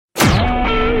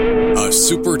a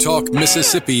Super Talk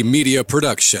Mississippi media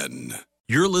production.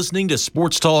 You're listening to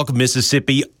Sports Talk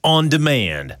Mississippi On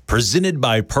Demand, presented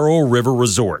by Pearl River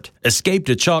Resort. Escape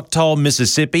to Choctaw,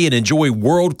 Mississippi and enjoy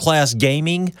world-class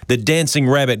gaming, the Dancing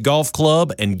Rabbit Golf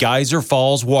Club, and Geyser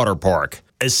Falls Water Park.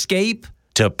 Escape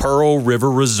to Pearl River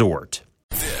Resort.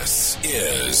 This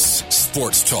is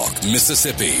Sports Talk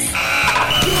Mississippi.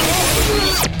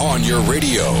 On your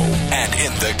radio and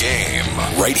in the game,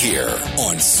 right here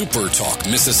on Super Talk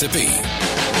Mississippi.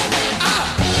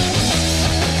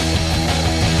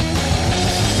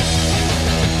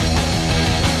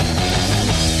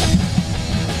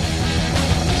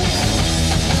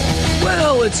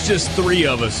 Well, it's just three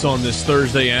of us on this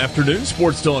Thursday afternoon.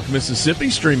 Sports Talk Mississippi,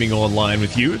 streaming online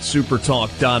with you at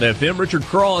supertalk.fm. Richard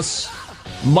Cross,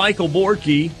 Michael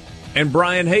Borky, and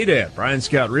Brian Haydad. Brian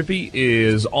Scott Rippey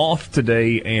is off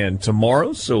today and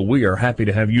tomorrow, so we are happy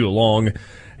to have you along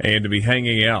and to be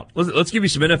hanging out. Let's give you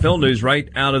some NFL news right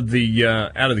out of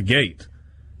the gate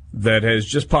that has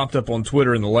just popped up on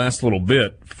Twitter in the last little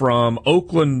bit from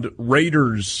Oakland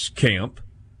Raiders camp.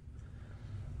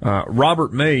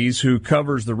 Robert Mays, who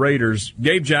covers the Raiders,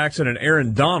 Gabe Jackson and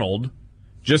Aaron Donald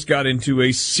just got into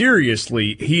a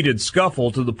seriously heated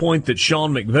scuffle to the point that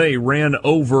Sean McVay ran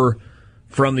over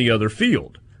from the other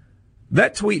field.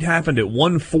 That tweet happened at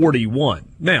 1:41.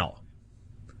 Now,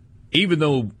 even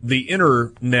though the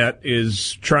internet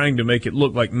is trying to make it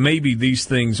look like maybe these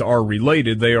things are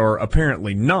related, they are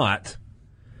apparently not.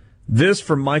 This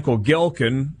from Michael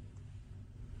Gelkin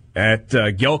at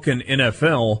Gelkin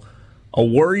NFL. A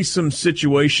worrisome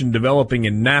situation developing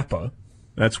in Napa.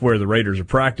 That's where the Raiders are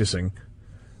practicing.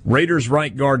 Raiders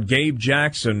right guard Gabe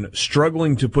Jackson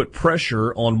struggling to put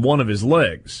pressure on one of his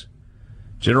legs.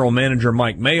 General manager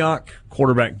Mike Mayock,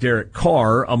 quarterback Derek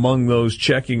Carr, among those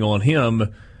checking on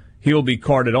him. He'll be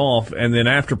carted off. And then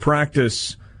after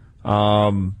practice,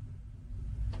 apparently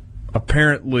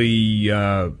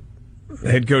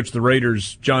head coach of the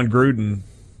Raiders, John Gruden,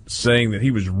 saying that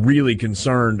he was really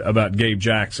concerned about Gabe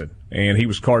Jackson. And he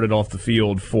was carted off the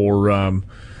field for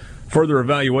further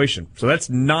evaluation. So that's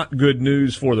not good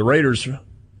news for the Raiders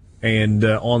and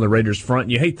on the Raiders front.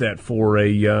 You hate that for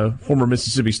a former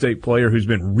Mississippi State player who's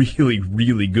been really,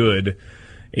 really good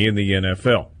in the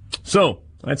NFL. So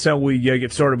that's how we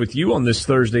get started with you on this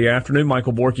Thursday afternoon.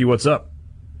 Michael Borky, what's up?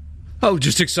 Oh,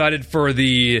 just excited for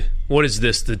the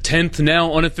 10th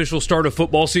now unofficial start of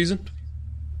football season?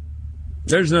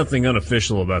 There's nothing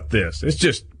unofficial about this. It's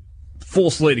just full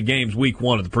slate of games week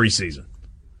 1 of the preseason.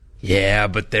 Yeah,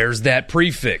 but there's that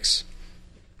prefix.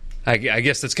 I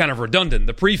guess that's kind of redundant.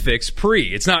 The prefix,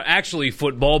 pre. It's not actually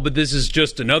football, but this is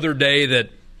just another day that,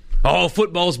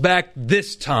 football's back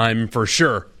this time for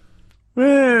sure.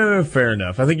 Fair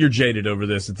enough. I think you're jaded over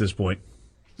this at this point.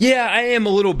 Yeah, I am a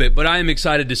little bit, but I am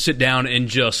excited to sit down and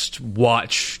just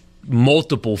watch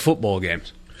multiple football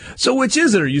games. So which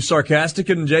is it? Are you sarcastic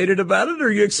and jaded about it, or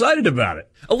are you excited about it?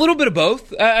 A little bit of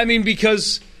both. I mean,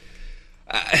 because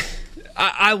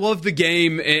I love the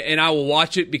game, and I will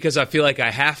watch it because I feel like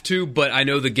I have to, but I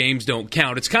know the games don't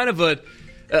count. It's kind of a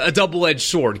double-edged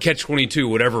sword, catch-22,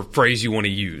 whatever phrase you want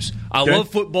to use. I love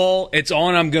football. It's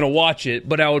on. I'm going to watch it,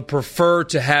 but I would prefer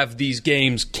to have these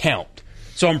games count.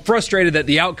 So I'm frustrated that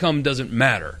the outcome doesn't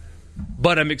matter,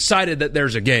 but I'm excited that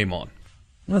there's a game on.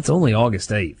 Well, it's only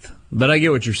August 8th. But I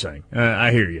get what you're saying.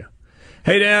 I hear you.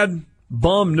 Hey, Dad,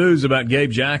 bum news about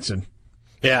Gabe Jackson.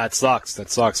 Yeah, it sucks. That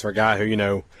sucks for a guy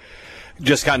who,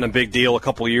 just gotten a big deal a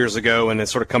couple of years ago and is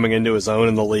sort of coming into his own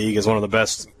in the league as one of the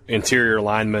best interior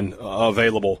linemen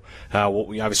available.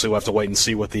 We obviously will have to wait and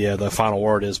see what the final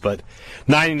word is. But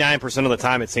 99% of the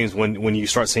time, it seems when you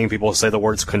start seeing people say the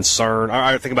words concern,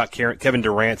 I think about Kevin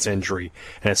Durant's injury,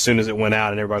 and as soon as it went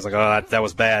out, and everybody's like, oh, that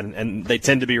was bad, and they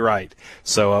tend to be right.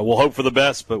 So we'll hope for the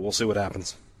best, but we'll see what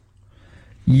happens.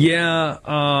 Yeah,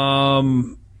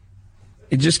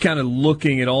 just kind of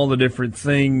looking at all the different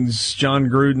things, John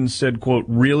Gruden said, quote,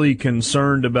 really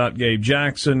concerned about Gabe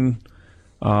Jackson.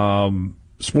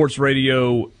 Sports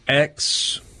Radio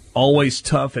X, always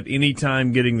tough at any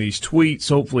time getting these tweets.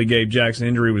 Hopefully Gabe Jackson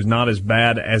injury was not as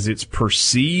bad as it's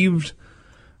perceived.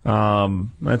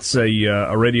 That's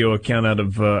a radio account out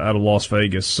of Las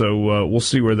Vegas. So we'll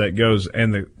see where that goes.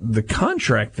 And the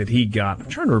contract that he got, I'm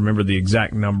trying to remember the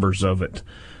exact numbers of it.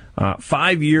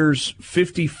 5 years,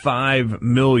 $55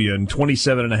 million,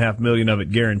 $27.5 million of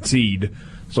it guaranteed.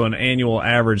 So an annual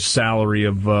average salary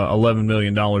of $11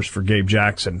 million for Gabe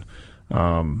Jackson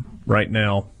right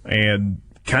now. And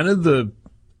kind of the,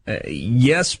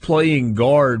 yes, playing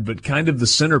guard, but kind of the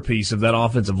centerpiece of that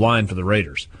offensive line for the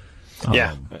Raiders.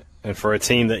 Yeah, and for a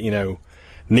team that,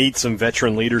 needs some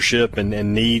veteran leadership and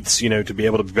needs, to be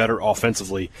able to be better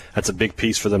offensively, that's a big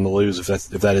piece for them to lose if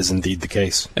that is indeed the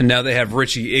case. And now they have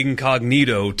Richie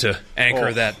Incognito to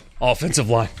anchor that offensive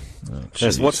line.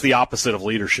 What's the opposite of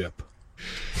leadership?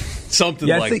 Something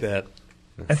like that.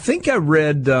 I think I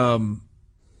read,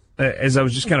 as I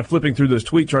was just kind of flipping through those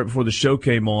tweets right before the show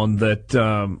came on, that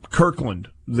Kirkland,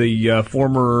 the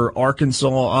former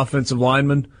Arkansas offensive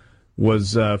lineman,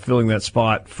 was filling that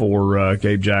spot for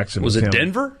Gabe Jackson. Was it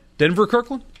Denver? Denver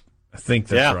Kirkland? I think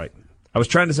that's right. I was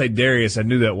trying to say Darius. I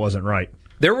knew that wasn't right.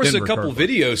 There was Denver a couple Kirkland.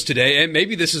 videos today, and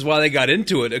maybe this is why they got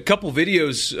into it. A couple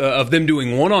videos of them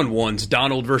doing one-on-ones,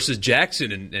 Donald versus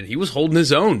Jackson, and he was holding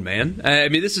his own, man. I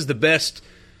mean, this is the best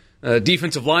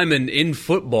defensive lineman in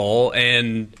football,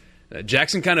 and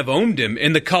Jackson kind of owned him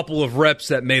in the couple of reps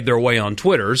that made their way on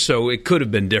Twitter, so it could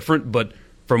have been different, but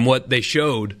from what they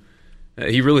showed,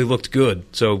 he really looked good.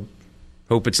 So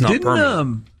hope it's not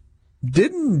permanent.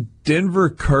 Didn't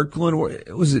Denver Kirkland,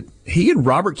 was it he and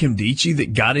Robert Kimdichie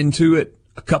that got into it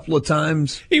a couple of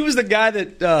times? He was the guy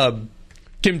that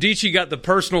Kimdichie got the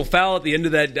personal foul at the end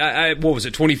of that, what was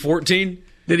it, 2014?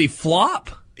 Did he flop?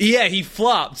 Yeah, he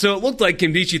flopped. So it looked like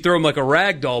Kimdichie threw him like a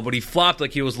rag doll, but he flopped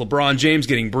like he was LeBron James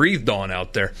getting breathed on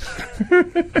out there.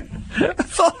 I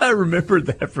thought I remembered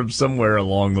that from somewhere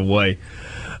along the way.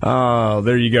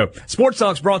 There you go. Sports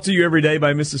Talk's brought to you every day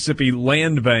by Mississippi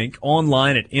Land Bank,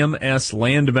 online at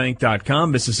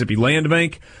mslandbank.com. Mississippi Land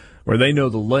Bank, where they know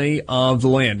the lay of the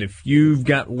land. If you've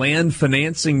got land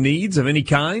financing needs of any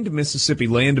kind, Mississippi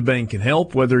Land Bank can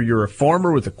help. Whether you're a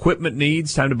farmer with equipment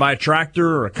needs, time to buy a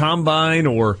tractor or a combine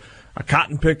or a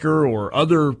cotton picker or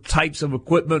other types of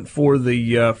equipment for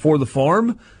the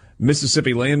farm,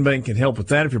 Mississippi Land Bank can help with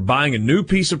that. If you're buying a new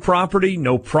piece of property,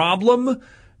 no problem.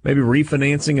 Maybe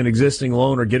refinancing an existing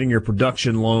loan or getting your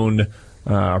production loan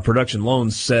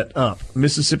set up.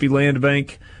 Mississippi Land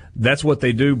Bank, that's what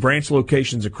they do. Branch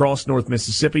locations across North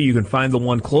Mississippi. You can find the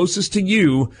one closest to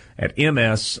you at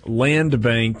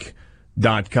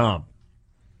mslandbank.com.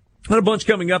 And a bunch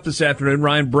coming up this afternoon.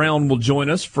 Ryan Brown will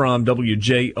join us from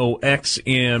WJOX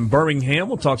in Birmingham.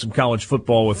 We'll talk some college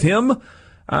football with him.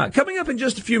 Coming up in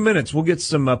just a few minutes, we'll get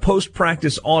some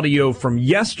post-practice audio from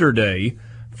yesterday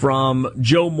from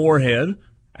Joe Moorhead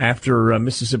after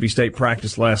Mississippi State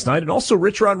practice last night, and also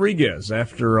Rich Rodriguez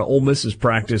after Ole Miss's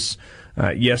practice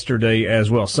yesterday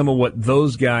as well. Some of what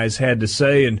those guys had to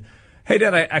say. And, hey,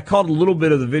 Dad, I caught a little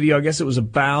bit of the video. I guess it was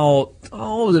about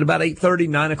 8:30,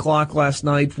 9 o'clock last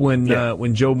night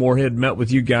when Joe Moorhead met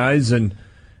with you guys, and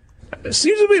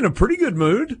seems to be in a pretty good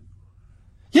mood.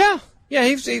 Yeah,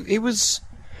 he was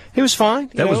fine.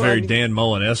 That was very Dan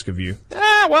Mullen-esque of you.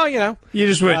 You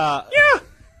just went, yeah.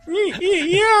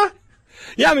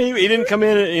 Yeah, I mean, he didn't come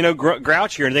in,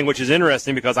 grouchy or anything, which is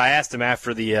interesting because I asked him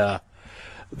after the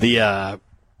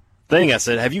thing. I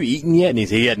said, "Have you eaten yet?" And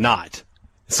he had not.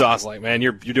 So I was like, "Man,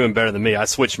 you're doing better than me." I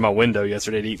switched my window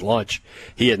yesterday to eat lunch.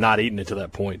 He had not eaten it to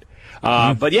that point.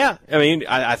 But yeah, I mean,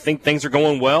 I think things are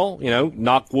going well.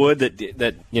 Knock wood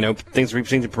that things seem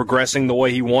to be progressing the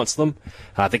way he wants them.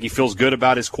 I think he feels good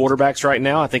about his quarterbacks right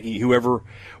now. I think whoever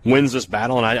wins this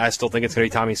battle, and I still think it's going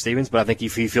to be Tommy Stevens, but I think he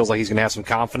feels like he's going to have some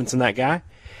confidence in that guy.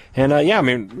 And I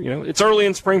mean, it's early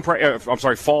in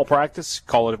fall practice.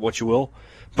 Call it what you will,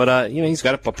 but he's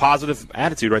got a positive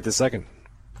attitude right this second.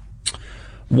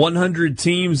 100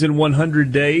 teams in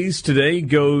 100 days today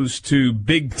goes to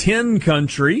Big Ten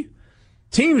country.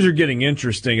 Teams are getting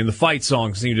interesting, and the fight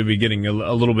songs seem to be getting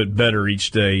a little bit better each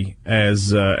day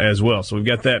as well. So we've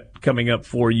got that coming up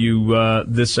for you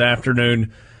this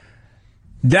afternoon.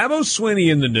 Dabo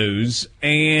Swinney in the news,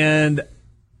 and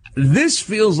this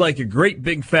feels like a great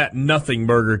big fat nothing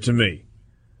burger to me.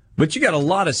 But you got a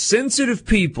lot of sensitive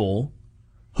people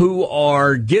who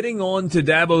are getting on to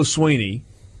Dabo Swinney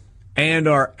and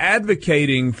are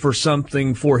advocating for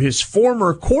something for his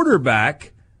former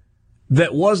quarterback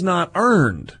that was not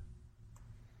earned.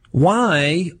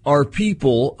 Why are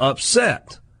people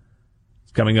upset?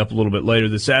 It's coming up a little bit later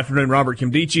this afternoon. Robert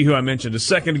Kimdichie, who I mentioned a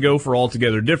second ago for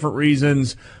altogether different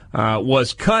reasons,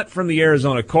 was cut from the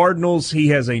Arizona Cardinals. He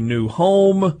has a new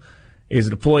home. Is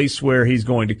it a place where he's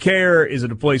going to care? Is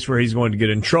it a place where he's going to get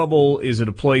in trouble? Is it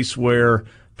a place where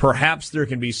perhaps there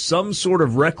can be some sort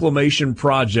of reclamation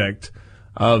project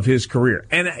of his career?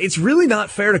 And it's really not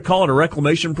fair to call it a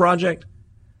reclamation project,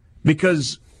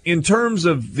 because in terms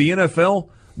of the NFL,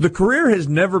 the career has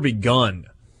never begun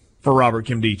for Robert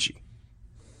Kimdichie.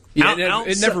 Yeah,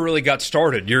 it never really got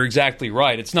started. You're exactly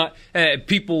right. It's not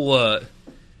people.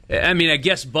 I mean, I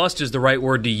guess bust is the right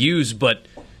word to use, but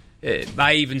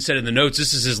I even said in the notes,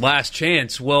 this is his last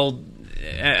chance. Well,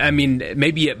 I mean,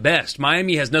 maybe at best.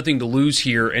 Miami has nothing to lose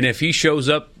here, and if he shows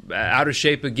up out of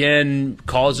shape again,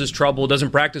 causes trouble,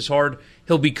 doesn't practice hard,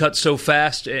 he'll be cut so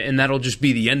fast, and that'll just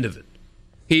be the end of it.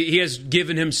 He has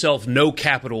given himself no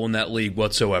capital in that league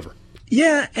whatsoever.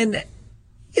 Yeah, and,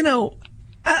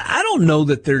 I don't know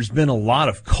that there's been a lot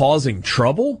of causing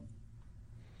trouble.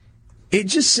 It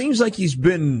just seems like he's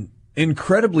been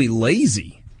incredibly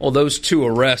lazy. Well, those two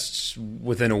arrests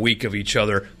within a week of each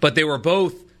other, but they were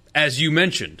both, as you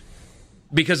mentioned,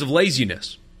 because of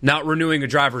laziness, not renewing a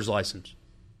driver's license.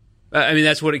 I mean,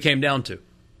 that's what it came down to.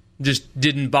 Just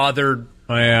didn't bother.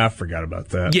 Oh, yeah, I forgot about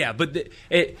that. Yeah, but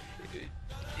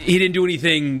he didn't do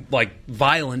anything like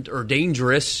violent or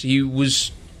dangerous. He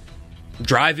was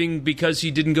driving because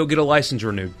he didn't go get a license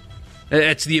renewed.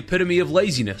 That's the epitome of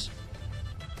laziness.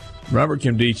 Robert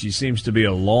Nkemdiche seems to be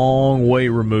a long way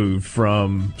removed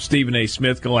from Stephen A.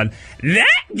 Smith going,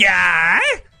 that guy!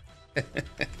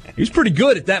 He's pretty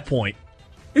good at that point.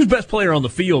 He was the best player on the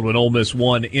field when Ole Miss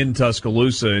won in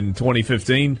Tuscaloosa in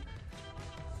 2015.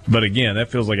 But again, that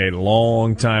feels like a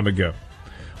long time ago.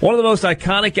 One of the most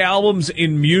iconic albums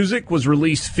in music was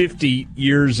released 50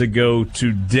 years ago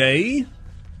today.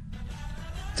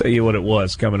 Tell you what it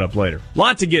was coming up later.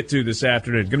 Lot to get to this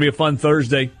afternoon. Going to be a fun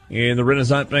Thursday in the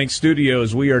Renaissance Bank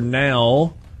Studios. We are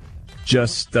now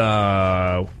just, we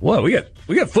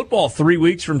got football 3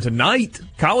 weeks from tonight.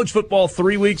 College football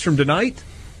 3 weeks from tonight.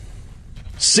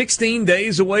 16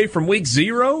 days away from week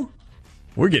 0.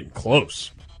 We're getting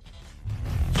close.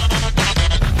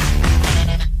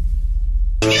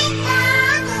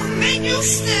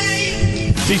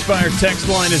 C-Spire text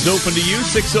line is open to you,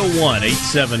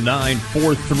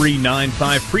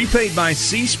 601-879-4395. Prepaid by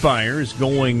C-Spire is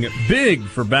going big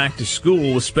for back to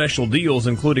school with special deals,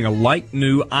 including a light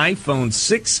new iPhone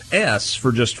 6S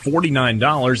for just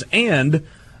 $49 and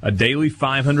a daily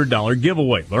 $500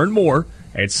 giveaway. Learn more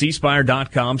at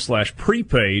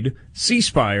cspire.com/prepaid.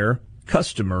 C-Spire,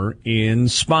 customer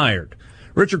inspired.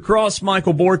 Richard Cross,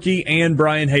 Michael Borky, and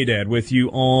Brian Haydad with you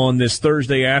on this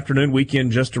Thursday afternoon.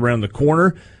 Weekend just around the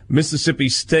corner. Mississippi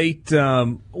State,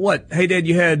 Haydad,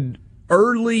 you had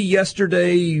early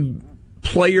yesterday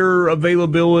player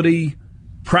availability,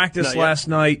 practice last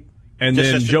night, and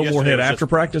then Joe Moorhead after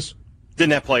practice?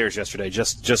 Didn't have players yesterday,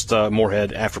 just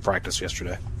Moorhead after practice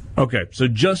yesterday. Okay, so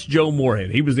just Joe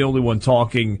Moorhead. He was the only one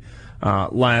talking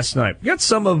last night. We got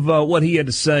some of what he had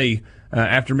to say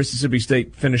after Mississippi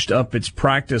State finished up its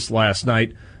practice last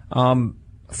night. I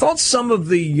thought some of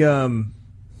the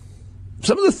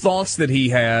thoughts that he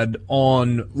had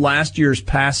on last year's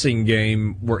passing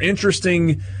game were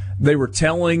interesting. They were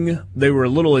telling. They were a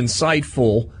little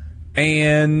insightful,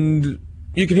 and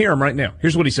you can hear them right now.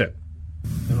 Here's what he said.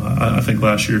 I think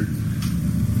last year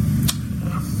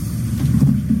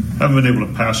haven't been able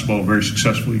to pass the ball very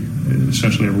successfully,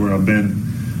 essentially everywhere I've been.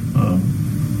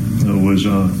 Was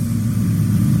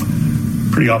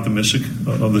pretty optimistic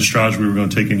of the strides we were going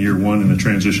to take in year one in the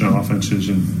transition offenses.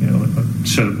 And, I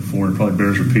said it before, and probably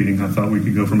bears repeating. I thought we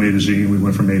could go from A to Z, and we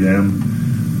went from A to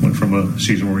M. Went from a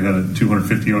season where we had a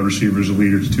 250-yard receiver as a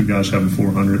leader to two guys having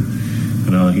 400.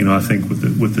 And, I think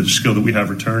with the skill that we have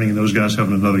returning and those guys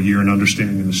having another year and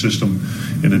understanding the system,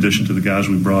 in addition to the guys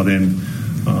we brought in,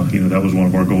 that was one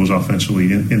of our goals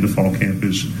offensively into fall camp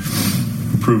is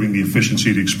improving the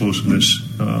efficiency, the explosiveness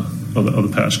of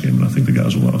the pass game, and I think the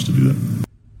guys will allow us to do that.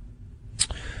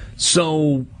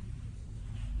 So,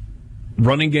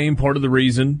 running game, part of the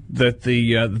reason that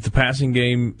the passing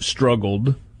game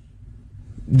struggled.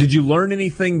 Did you learn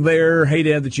anything there,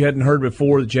 Haydad, that you hadn't heard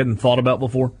before, that you hadn't thought about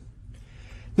before?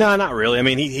 No, not really. I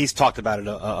mean, he's talked about it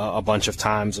a bunch of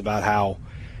times about how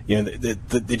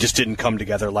they just didn't come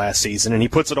together last season, and he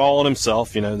puts it all on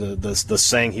himself. The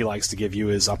saying he likes to give you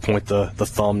is, "I point the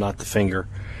thumb, not the finger."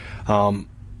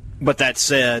 But that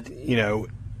said,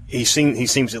 he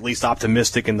seems at least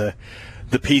optimistic in the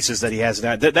pieces that he has.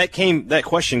 That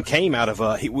question came out of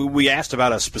we asked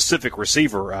about a specific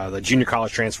receiver, the junior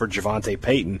college transfer Javante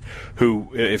Payton, who,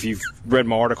 if you've read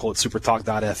my article at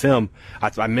supertalk.fm,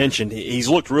 I mentioned he's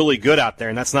looked really good out there,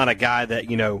 and that's not a guy that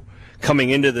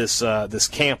coming into this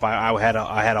camp, I had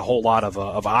a whole lot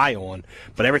of eye on.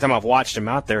 But every time I've watched him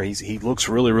out there, he looks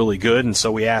really, really good. And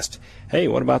so we asked, hey,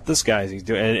 what about this guy? And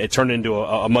it turned into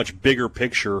a much bigger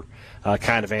picture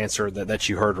kind of answer that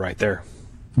you heard right there.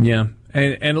 Yeah,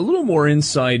 and a little more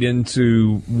insight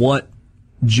into what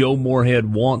Joe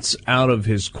Moorhead wants out of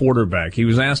his quarterback. He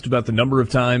was asked about the number of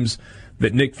times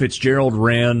that Nick Fitzgerald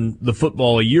ran the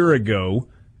football a year ago,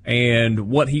 and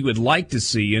what he would like to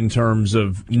see in terms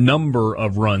of number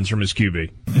of runs from his QB.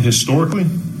 Historically,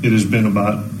 it has been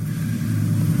about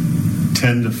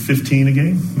 10 to 15 a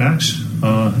game max,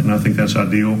 and I think that's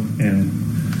ideal. And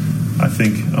I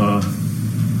think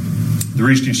the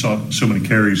reason you saw so many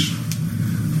carries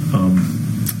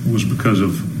was because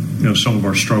of some of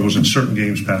our struggles in certain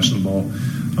games passing the ball,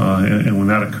 and when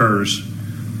that occurs,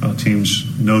 teams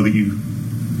know that you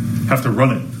have to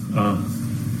run it,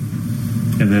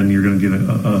 and then you're going to get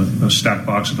a stack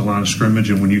box at the line of scrimmage.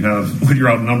 And when you're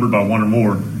outnumbered by one or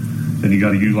more, then you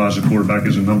got to utilize the quarterback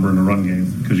as a number in the run game,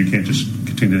 because you can't just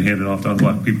continue to hand it off to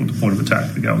unblocked people at the point of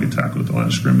attack. The guy will get tackled at the line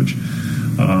of scrimmage,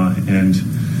 and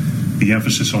the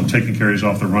emphasis on taking carries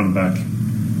off the running back.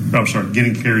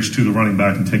 Getting carries to the running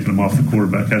back and taking them off the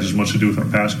quarterback has as much to do with our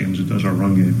pass game as it does our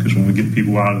run game. Because when we get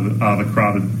people out of the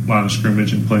crowded line of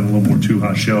scrimmage and playing a little more too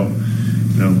high shell,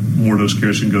 more of those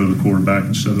carries can go to the quarterback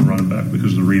instead of the running back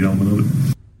because of the read element of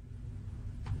it.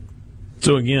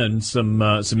 So again, some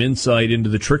insight into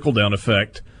the trickle-down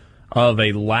effect of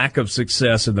a lack of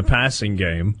success in the passing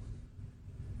game,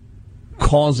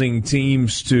 causing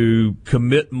teams to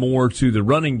commit more to the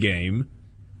running game.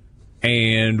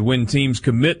 And when teams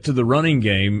commit to the running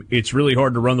game, it's really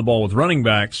hard to run the ball with running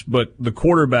backs, but the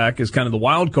quarterback is kind of the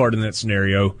wild card in that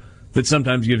scenario that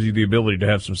sometimes gives you the ability to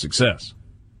have some success.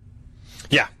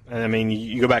 Yeah, I mean,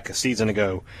 you go back a season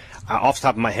ago, off the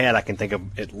top of my head, I can think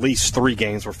of at least 3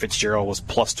 games where Fitzgerald was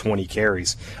plus 20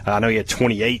 carries. I know he had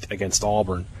 28 against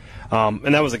Auburn.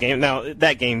 And that was a game. Now,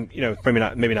 that game,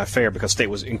 maybe not fair, because State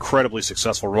was incredibly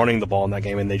successful running the ball in that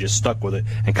game, and they just stuck with it.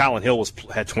 And Colin Hill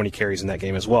had 20 carries in that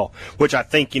game as well, which I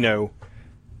think,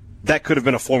 that could have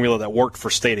been a formula that worked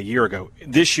for State a year ago.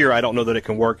 This year, I don't know that it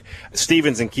can work.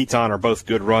 Stevens and Keaton are both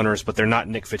good runners, but they're not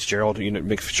Nick Fitzgerald.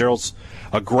 Nick Fitzgerald's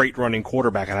a great running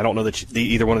quarterback, and I don't know that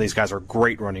either one of these guys are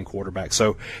great running quarterbacks.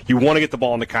 So you want to get the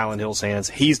ball into Colin Hill's hands.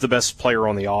 He's the best player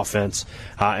on the offense,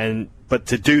 but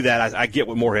to do that, I get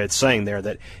what Moorhead's saying there,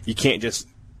 that you can't just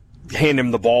hand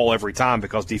him the ball every time,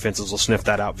 because defenses will sniff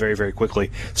that out very, very quickly.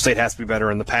 State has to be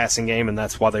better in the passing game, and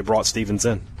that's why they brought Stevens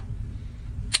in.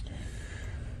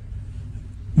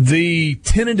 The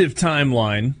tentative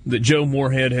timeline that Joe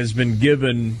Moorhead has been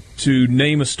given to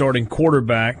name a starting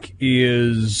quarterback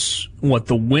is,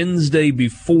 the Wednesday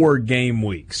before game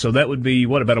week. So that would be,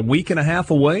 about a week and a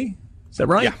half away? Is that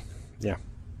right?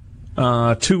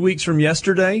 Yeah. 2 weeks from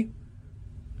yesterday.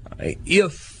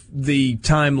 If the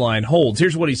timeline holds,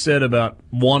 here's what he said about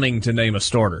wanting to name a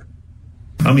starter.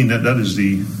 I mean, that is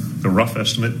the rough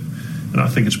estimate, and I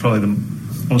think it's probably I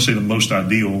won't say the most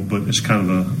ideal, but it's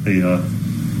kind of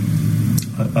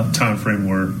a time frame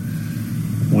where,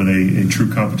 when a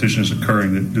true competition is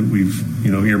occurring, that we've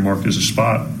earmarked as a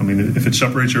spot. I mean, if it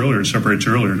separates earlier, it separates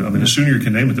earlier. I mean, the sooner you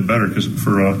can name it, the better, because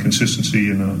for consistency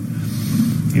and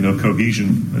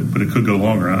cohesion. But it could go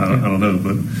longer. I don't know,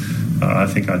 but I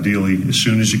think ideally as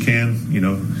soon as you can.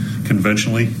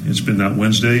 Conventionally, it's been that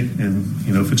Wednesday, and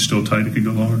if it's still tight, it could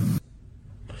go longer.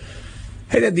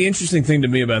 Hey, Dad, the interesting thing to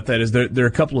me about that is there are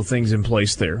a couple of things in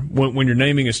place there. When you're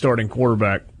naming a starting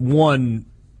quarterback, one,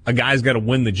 a guy's got to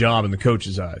win the job in the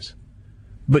coach's eyes.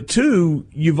 But two,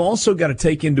 you've also got to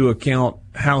take into account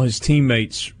how his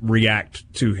teammates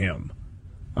react to him.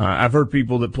 I've heard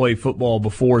people that play football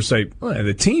before say,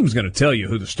 the team's going to tell you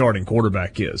who the starting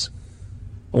quarterback is,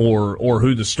 or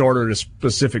who the starter at a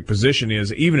specific position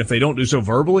is, even if they don't do so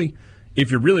verbally.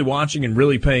 If you're really watching and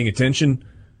really paying attention,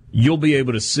 you'll be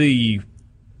able to see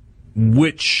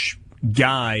which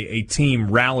guy a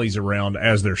team rallies around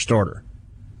as their starter.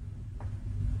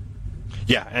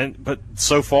 Yeah, but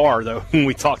so far, though, when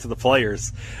we talk to the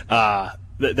players,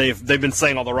 they've been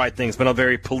saying all the right things. Been a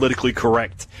very politically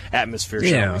correct atmosphere,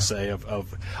 shall we say,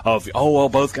 of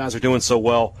both guys are doing so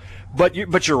well. But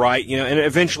you're right, and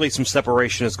eventually some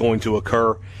separation is going to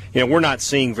occur. We're not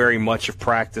seeing very much of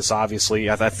practice. Obviously,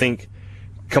 I think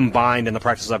combined in the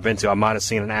practices I've been to, I might have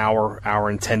seen an hour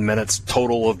and 10 minutes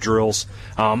total of drills.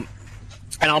 And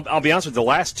I'll be honest with you, the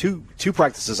last two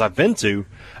practices I've been to,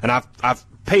 and I've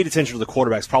paid attention to the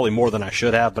quarterbacks probably more than I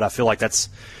should have, but I feel like that's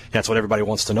what everybody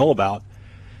wants to know about.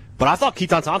 But I thought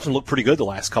Keaton Thompson looked pretty good the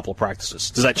last couple of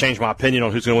practices. Does that change my opinion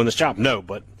on who's going to win this job? No,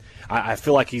 but I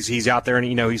feel like he's out there and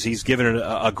he's given it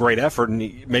a great effort,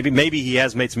 and maybe he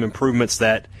has made some improvements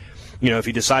that, if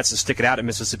he decides to stick it out at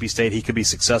Mississippi State, he could be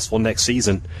successful next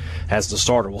season as the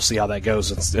starter. We'll see how that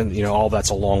goes, and all that's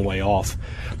a long way off.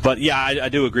 But yeah, I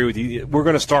do agree with you. We're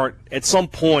going to start at some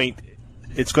point.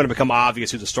 It's going to become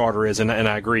obvious who the starter is, and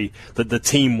I agree that the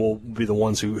team will be the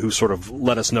ones who sort of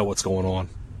let us know what's going on.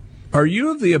 Are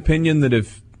you of the opinion that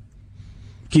if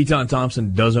Keaton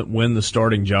Thompson doesn't win the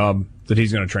starting job, that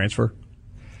he's going to transfer?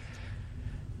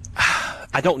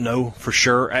 I don't know for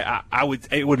sure.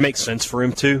 It would make sense for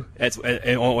him to at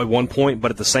one point,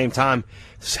 but at the same time,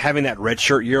 having that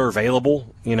redshirt year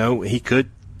available, he could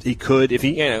if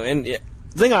he, and the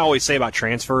thing I always say about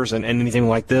transfers and anything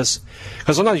like this,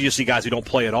 because sometimes you see guys who don't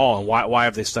play at all, and why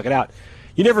have they stuck it out?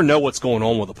 You never know what's going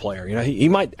on with a player. He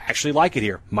might actually like it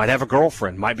here, might have a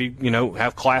girlfriend, might be,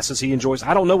 have classes he enjoys.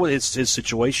 I don't know what his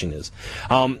situation is.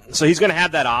 So he's going to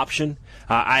have that option.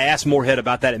 I asked Moorhead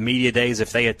about that at media days,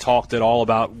 if they had talked at all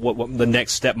about what the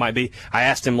next step might be. I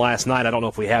asked him last night. I don't know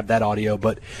if we have that audio,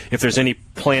 but if there's any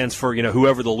plans for,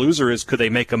 whoever the loser is, could they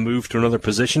make a move to another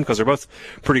position? Because they're both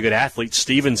pretty good athletes.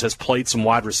 Stevens has played some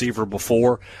wide receiver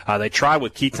before. They tried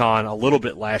with Keaton a little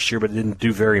bit last year, but it didn't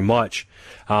do very much.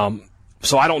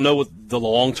 So I don't know what the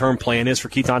long-term plan is for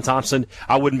Keaton Thompson.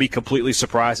 I wouldn't be completely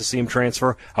surprised to see him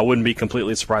transfer. I wouldn't be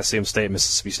completely surprised to see him stay at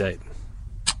Mississippi State.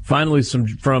 Finally,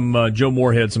 from Joe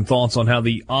Moorhead, some thoughts on how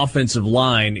the offensive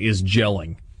line is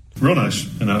gelling. Real nice,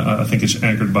 and I think it's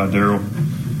anchored by Darryl,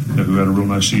 who had a real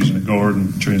nice season at guard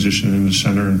and transitioned into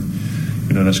center, and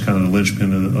that's kind of the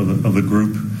linchpin of the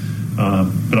group.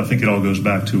 But I think it all goes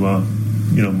back to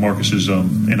Marcus's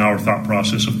and our thought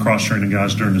process of cross-training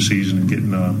guys during the season and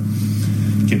getting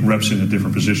reps in at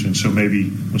different positions. So maybe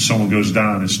when someone goes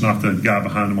down, it's not the guy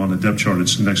behind them on the depth chart.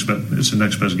 It's the next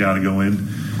best guy to go in.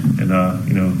 And I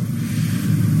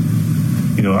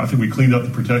think we cleaned up the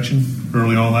protection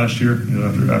early on last year.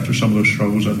 After some of those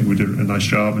struggles, I think we did a nice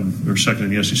job, and we were second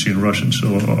in the SEC in rushing.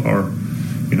 So our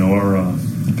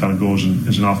kind of goal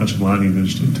as an offensive line even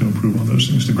is to improve on those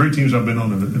things. The great teams I've been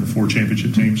on, in the 4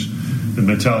 championship teams, the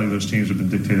mentality of those teams have been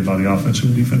dictated by the offensive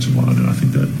and defensive line, and I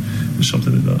think that is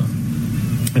something that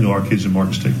our kids and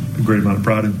Marcus take a great amount of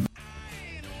pride in.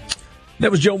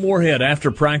 That was Joe Moorhead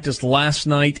after practice last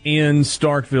night in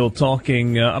Starkville,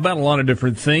 talking about a lot of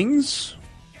different things.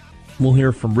 We'll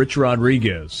hear from Rich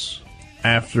Rodriguez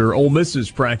after Ole Miss's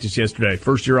practice yesterday.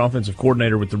 First-year offensive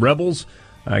coordinator with the Rebels.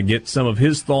 Get some of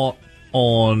his thoughts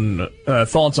on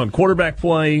quarterback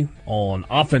play, on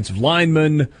offensive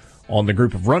linemen, on the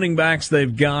group of running backs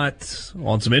they've got,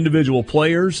 on some individual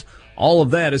players. All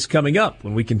of that is coming up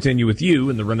when we continue with you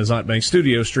in the Renaissance Bank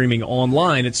studio, streaming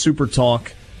online at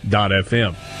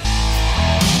supertalk.fm.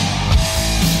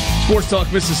 Sports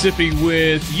Talk Mississippi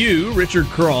with you, Richard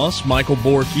Cross, Michael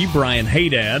Borky, Brian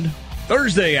Haydad.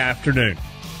 Thursday afternoon,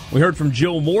 we heard from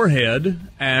Joe Moorhead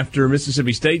after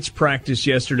Mississippi State's practice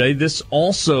yesterday. This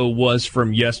also was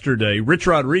from yesterday. Rich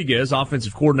Rodriguez,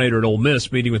 offensive coordinator at Ole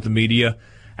Miss, meeting with the media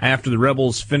after the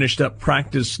Rebels finished up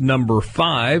practice number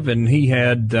 5, and he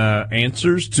had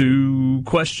answers to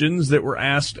questions that were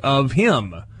asked of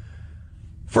him.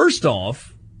 First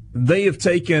off, they have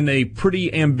taken a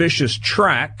pretty ambitious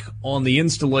track on the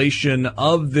installation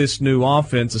of this new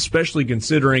offense, especially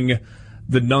considering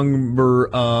the number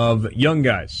of young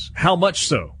guys. How much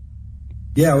so?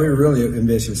 Yeah, we were really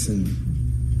ambitious, and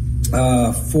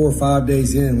 4 or 5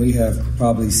 days in, we have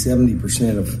probably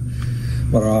 70%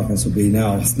 of what our offense will be.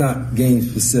 Now, it's not game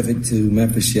specific to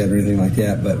Memphis yet or anything like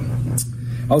that, but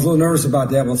I was a little nervous about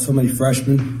that with so many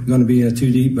freshmen going to be in a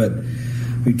 2 deep, but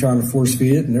we're trying to force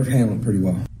feed it, and they're handling it pretty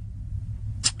well.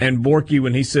 And Borky,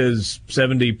 when he says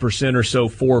 70% or so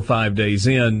 4 or 5 days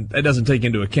in, that doesn't take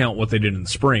into account what they did in the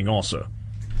spring also.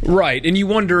 Right, and you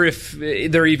wonder if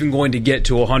they're even going to get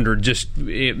to 100, just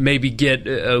maybe get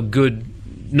a good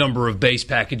number of base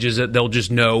packages that they'll just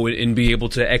know and be able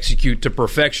to execute to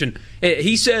perfection.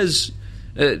 He says,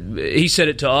 he said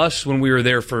it to us when we were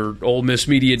there for Ole Miss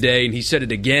Media Day, and he said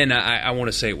it again, I want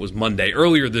to say it was Monday,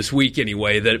 earlier this week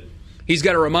anyway, that he's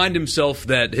got to remind himself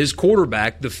that his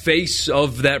quarterback, the face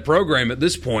of that program at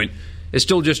this point, is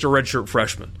still just a redshirt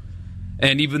freshman.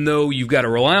 And even though you've got to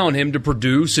rely on him to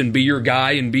produce and be your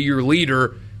guy and be your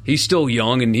leader, he's still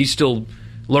young and he's still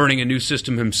learning a new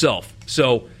system himself.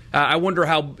 So I wonder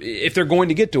if they're going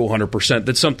to get to 100%.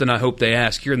 That's something I hope they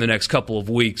ask here in the next couple of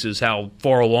weeks, is how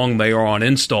far along they are on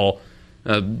install,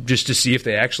 just to see if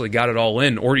they actually got it all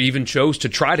in or even chose to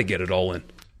try to get it all in.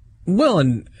 Well,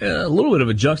 and a little bit of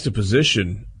a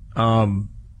juxtaposition. Tua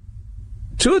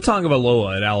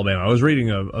Tagovailoa at Alabama. I was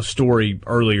reading a story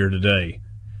earlier today.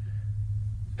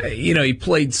 He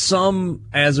played some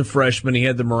as a freshman. He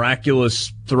had the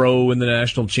miraculous throw in the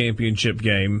national championship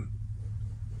game.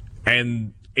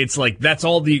 And it's like, that's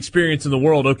all the experience in the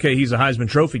world. Okay, he's a Heisman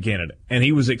Trophy candidate. And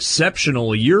he was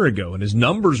exceptional a year ago, and his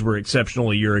numbers were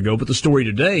exceptional a year ago. But the story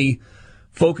today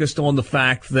focused on the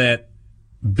fact that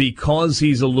because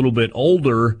he's a little bit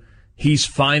older, he's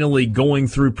finally going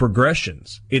through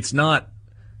progressions. It's not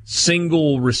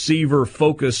single receiver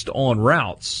focused on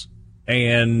routes.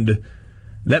 And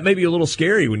that may be a little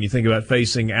scary when you think about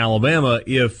facing Alabama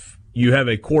if you have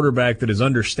a quarterback that is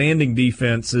understanding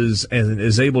defenses and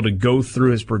is able to go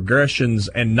through his progressions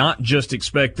and not just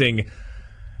expecting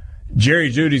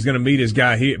Jerry Jeudy's going to beat his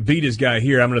guy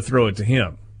here. I'm going to throw it to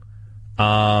him.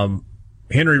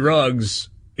 Henry Ruggs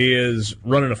is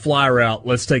running a fly route.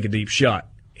 Let's take a deep shot.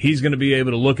 He's going to be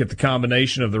able to look at the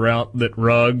combination of the route that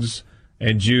Ruggs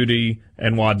and Jeudy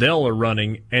and Waddell are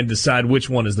running and decide which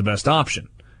one is the best option.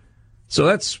 So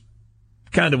that's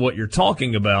kind of what you're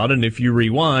talking about. And if you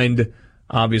rewind,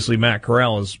 obviously Matt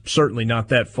Corral is certainly not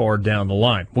that far down the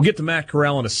line. We'll get to Matt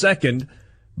Corral in a second,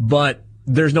 but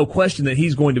there's no question that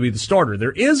he's going to be the starter.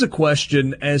 There is a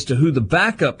question as to who the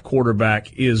backup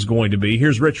quarterback is going to be.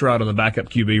 Here's Rich Rod on the backup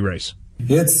QB race.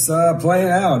 It's playing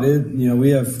out. We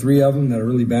have 3 of them that are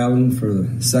really battling for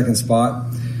the second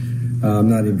spot. I'm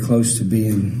not even close to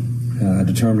being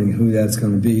determining who that's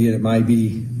going to be. It might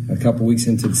be a couple weeks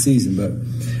into the season,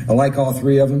 but I like all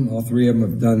 3 of them. All 3 of them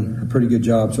have done a pretty good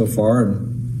job so far,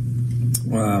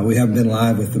 and we haven't been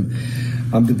live with them.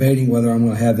 I'm debating whether I'm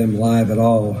going to have them live at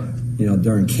all,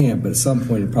 during camp, but at some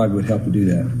point it probably would help to do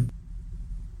that.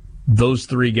 Those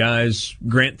 3 guys,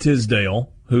 Grant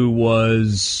Tisdale, who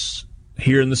was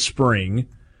here in the spring,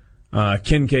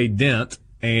 Kincaid Dent,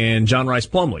 and John Rice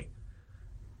Plumlee.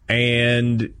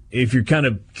 And if you're kind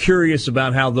of curious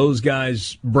about how those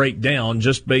guys break down,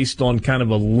 just based on kind of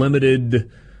a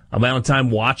limited amount of time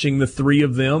watching the 3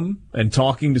 of them and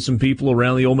talking to some people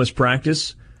around the Ole Miss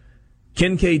practice,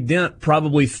 Kincaid Dent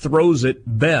probably throws it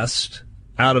best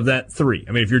out of that 3.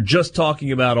 I mean, if you're just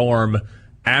talking about arm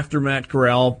after Matt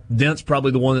Corral, Dent's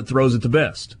probably the one that throws it the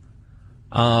best.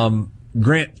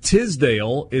 Grant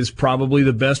Tisdale is probably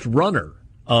the best runner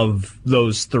of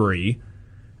those 3.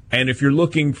 And if you're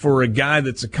looking for a guy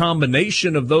that's a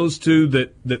combination of those 2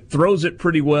 that throws it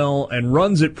pretty well and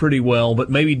runs it pretty well, but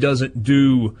maybe doesn't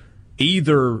do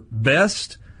either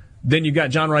best, then you've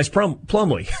got John Rice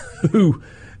Plumlee, who,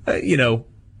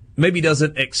 maybe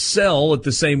doesn't excel at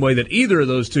the same way that either of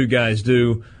those 2 guys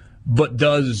do, but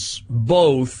does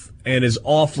both and is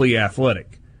awfully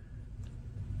athletic.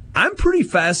 I'm pretty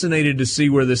fascinated to see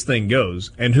where this thing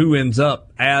goes and who ends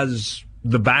up as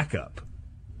the backup.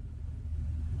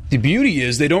 The beauty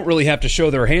is they don't really have to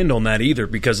show their hand on that either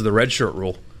because of the redshirt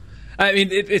rule. I mean,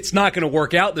 it's not going to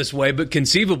work out this way, but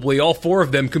conceivably all 4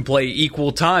 of them can play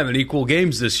equal time and equal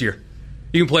games this year.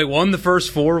 You can play 1 the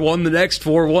first 4, 1 the next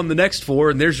 4, 1 the next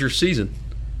 4, and there's your season.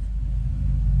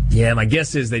 Yeah, my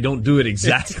guess is they don't do it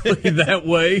exactly that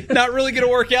way. Not really going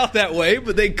to work out that way,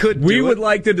 but they could do it. We would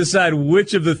like to decide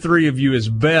which of the 3 of you is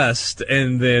best,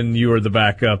 and then you are the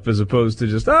backup, as opposed to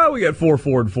just, we got 4,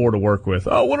 4, and 4 to work with.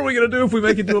 Oh, what are we going to do if we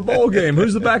make it to a bowl game?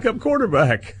 Who's the backup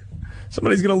quarterback?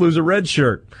 Somebody's going to lose a red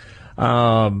shirt.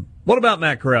 What about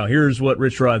Matt Corral? Here's what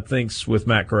Rich Rod thinks with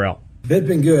Matt Corral. It's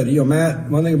been good. Matt,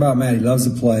 one thing about Matt, he loves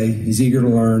to play. He's eager to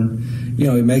learn. He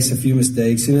makes a few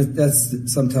mistakes. And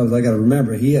that's sometimes I got to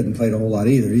remember, he hadn't played a whole lot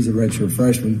either. He's a redshirt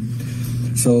freshman.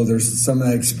 So there's some of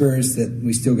that experience that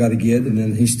we still got to get, and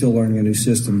then he's still learning a new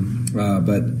system.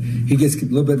 But he gets a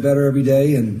little bit better every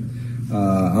day, and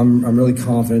I'm really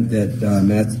confident that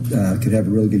Matt could have a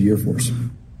really good year for us.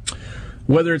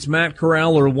 Whether it's Matt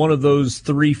Corral or one of those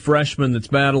 3 freshmen that's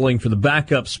battling for the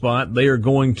backup spot, they are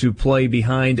going to play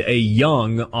behind a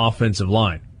young offensive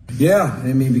line. Yeah,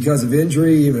 I mean, because of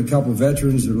injury, even a couple of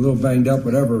veterans that are a little banged up,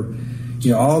 whatever,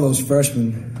 all those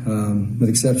freshmen, with the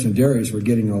exception of Darius, were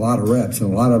getting a lot of reps.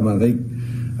 And a lot of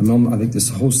them, I think this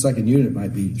whole second unit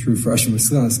might be true freshmen. It's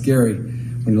kind of scary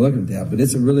when you look at that, but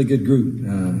it's a really good group.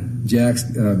 Jax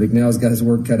McNeil's got his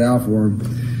work cut out for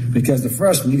him. Because the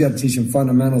freshmen, you got to teach them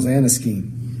fundamentals and a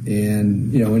scheme.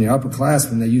 And, when you're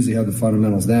upperclassmen, they usually have the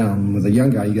fundamentals down. With a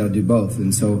young guy, you got to do both.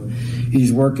 And so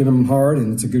he's working them hard,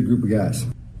 and it's a good group of guys.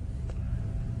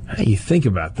 How do you think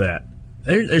about that?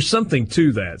 There's something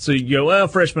to that. So you go, well,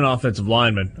 freshman offensive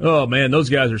linemen. Oh, man, those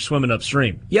guys are swimming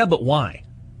upstream. Yeah, but why?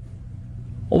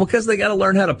 Well, because they got to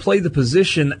learn how to play the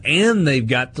position, and they've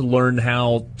got to learn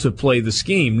how to play the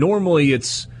scheme. Normally,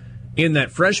 it's in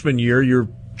that freshman year, you're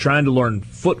trying to learn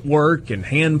footwork and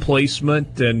hand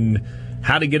placement and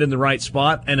how to get in the right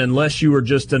spot. And unless you are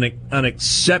just an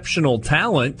exceptional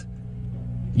talent,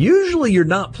 usually you're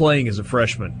not playing as a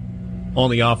freshman on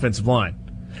the offensive line.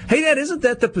 Hey, Dad, isn't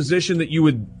that the position that you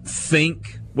would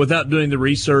think, without doing the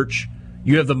research,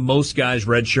 you have the most guys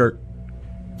redshirt?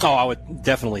 Oh, I would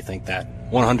definitely think that,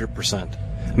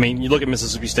 100%. I mean, you look at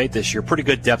Mississippi State this year, pretty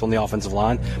good depth on the offensive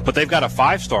line, but they've got a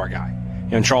 5-star guy.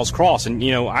 Charles Cross. And,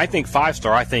 I think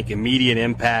 5-star, I think immediate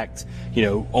impact,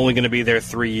 only going to be there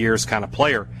 3 years kind of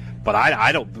player. But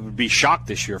I don't would be shocked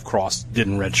this year if Cross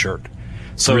didn't redshirt.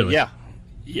 So, really? yeah,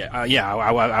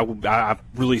 I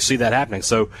really see that happening.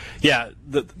 So, yeah,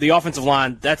 the offensive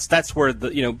line, that's where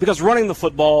because running the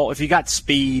football, if you got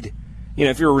speed,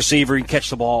 if you're a receiver, you can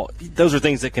catch the ball. Those are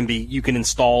things that you can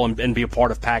install and be a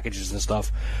part of packages and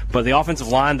stuff. But the offensive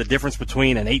line, the difference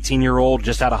between an 18-year-old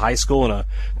just out of high school and a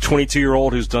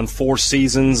 22-year-old who's done 4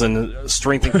 seasons and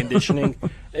strength and conditioning,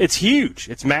 it's huge.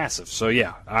 It's massive. So,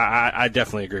 yeah, I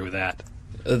definitely agree with that.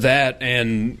 That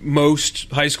and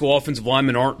most high school offensive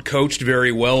linemen aren't coached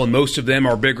very well, and most of them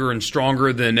are bigger and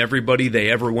stronger than everybody they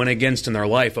ever went against in their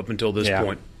life up until this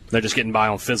point. They're just getting by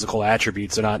on physical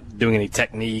attributes. They're not doing any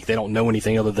technique. They don't know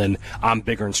anything other than I'm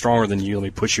bigger and stronger than you. Let me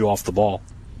push you off the ball.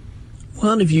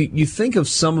 Well, and if you think of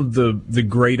some of the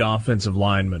great offensive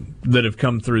linemen that have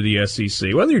come through the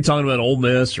SEC, whether you're talking about Ole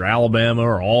Miss or Alabama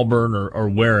or Auburn or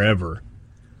wherever,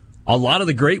 a lot of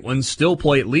the great ones still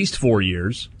play at least 4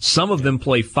 years. Some of them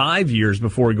play 5 years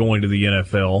before going to the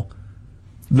NFL.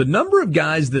 The number of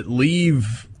guys that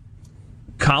leave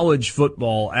college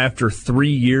football after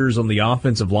 3 years on the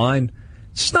offensive line,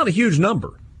 it's just not a huge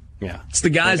number. Yeah, it's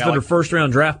the guys that are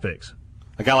first-round draft picks.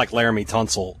 A guy like Laramie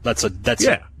Tunsil, that's a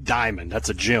diamond. That's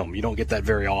a gem. You don't get that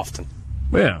very often.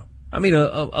 Yeah, I mean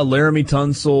a Laramie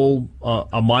Tunsil,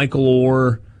 a Michael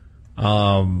Orr.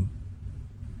 I'm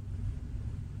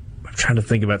trying to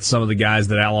think about some of the guys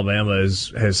that Alabama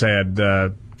has had.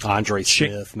 Andre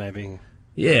Smith, maybe.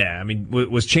 Yeah, I mean,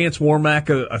 was Chance Warmack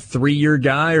a 3-year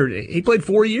guy, or he played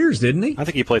 4 years, didn't he? I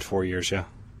think he played 4 years, yeah. I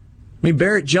mean,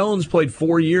 Barrett Jones played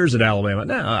 4 years at Alabama.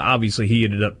 Now, obviously, he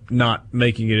ended up not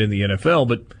making it in the NFL,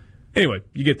 but anyway,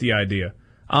 you get the idea.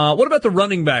 What about the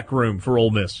running back room for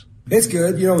Ole Miss? It's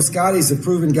good. Scotty's a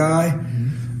proven guy.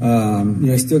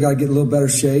 He's still got to get a little better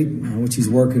shape, which he's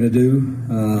working to do.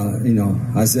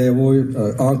 Isaiah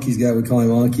Warrior, Anki's guy, we call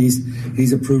him Anki's.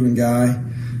 He's a proven guy.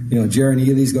 Jaron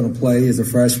Ely's going to play as a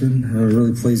freshman. I'm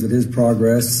really pleased with his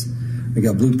progress. We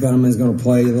got Blue Penniman's going to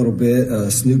play a little bit.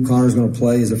 Snoop Connor's going to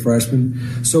play as a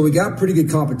freshman. So we got pretty good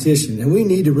competition, and we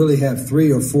need to really have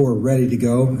 3 or 4 ready to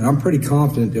go. And I'm pretty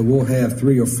confident that we'll have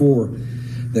 3 or 4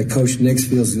 that Coach Nix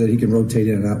feels that he can rotate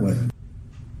in and that way.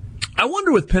 I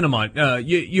wonder with Penniman,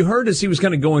 you heard as he was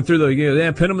kind of going through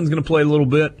Penniman's going to play a little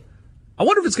bit. I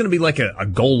wonder if it's going to be like a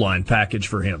goal line package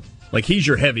for him. Like he's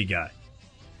your heavy guy.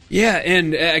 Yeah,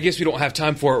 and I guess we don't have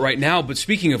time for it right now, but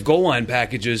speaking of goal line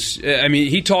packages, I mean,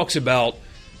 he talks about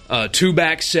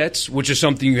 2-back sets, which is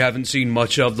something you haven't seen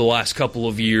much of the last couple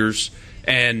of years,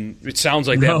 and it sounds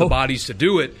like they have the bodies to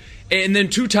do it, and then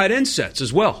 2 tight end sets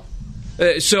as well.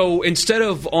 So instead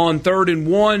of on 3rd and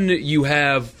 1, you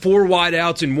have 4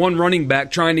 wideouts and 1 running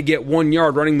back trying to get 1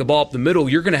 yard running the ball up the middle,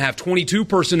 you're going to have 22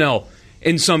 personnel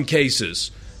in some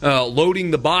cases.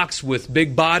 Loading the box with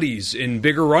big bodies and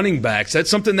bigger running backs. That's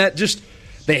something that just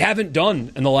they haven't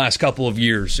done in the last couple of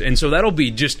years. And so that'll be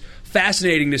just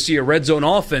fascinating to see a red zone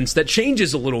offense that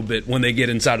changes a little bit when they get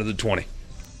inside of the 20.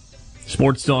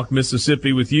 Sports Talk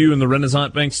Mississippi with you in the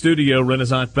Renaissance Bank studio.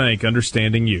 Renaissance Bank,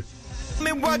 understanding you.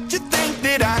 What you think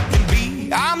that I can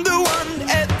be? I'm the one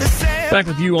at the center. Back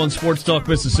with you on Sports Talk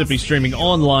Mississippi, streaming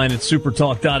online at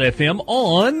supertalk.fm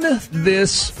on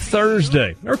this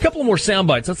Thursday. There are a couple more sound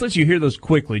bites. Let's let you hear those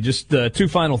quickly. Just 2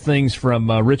 final things from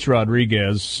Rich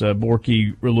Rodriguez.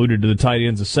 Borky alluded to the tight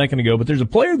ends a second ago, but there's a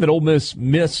player that Ole Miss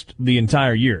missed the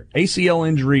entire year. ACL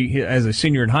injury as a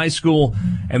senior in high school,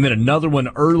 and then another one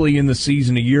early in the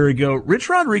season a year ago. Rich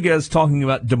Rodriguez talking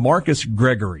about DeMarcus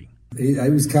Gregory. He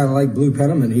was kind of like Blue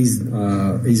Penniman. He's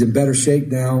in better shape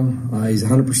now. He's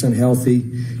 100% healthy.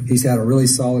 He's had a really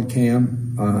solid camp,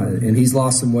 and he's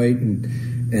lost some weight.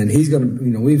 And he's going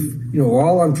to, we're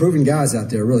all unproven guys out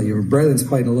there, really. Braylon's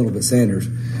played a little bit, Sanders,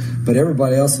 but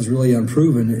everybody else is really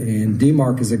unproven. And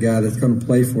DeMarc is a guy that's going to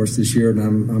play for us this year, and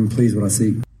I'm pleased with what I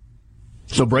see.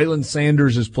 So Braylon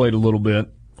Sanders has played a little bit.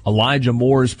 Elijah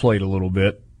Moore has played a little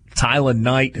bit. Tylen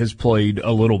Knight has played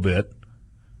a little bit.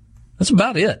 That's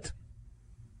about it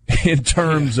in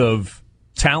terms of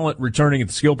talent returning at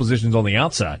the skill positions on the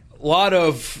outside. A lot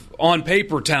of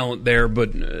on-paper talent there,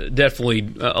 but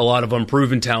definitely a lot of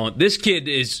unproven talent. This kid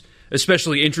is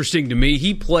especially interesting to me.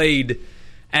 He played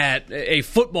at a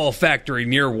football factory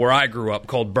near where I grew up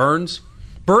called Burns.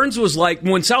 Burns was like,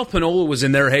 when South Panola was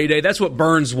in their heyday, that's what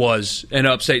Burns was in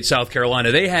upstate South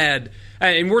Carolina. They had,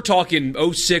 and we're talking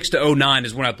 06 to 09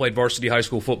 is when I played varsity high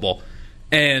school football.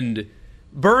 And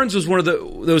Burns was one of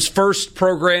those first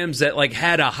programs that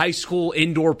had a high school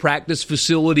indoor practice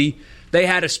facility. They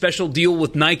had a special deal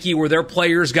with Nike where their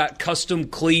players got custom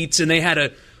cleats, and they had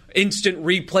a instant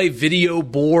replay video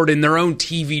board and their own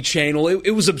TV channel.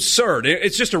 It was absurd.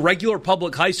 It's just a regular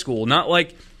public high school, not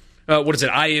like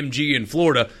IMG in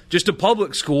Florida, just a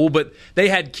public school, but they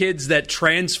had kids that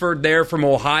transferred there from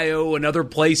Ohio and other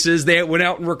places. They went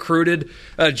out and recruited.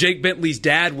 Jake Bentley's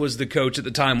dad was the coach at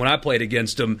the time when I played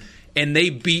against him, and they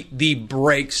beat the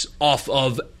brakes off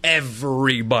of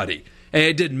everybody. And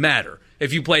it didn't matter.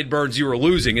 If you played Burns, you were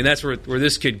losing, and that's where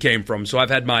this kid came from. So I've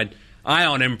had my eye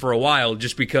on him for a while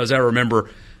just because I remember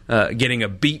getting a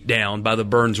beat down by the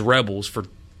Burns Rebels for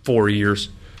 4 years.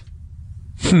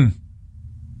 Are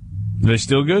they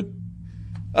still good?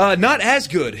 Not as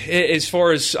good as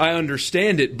far as I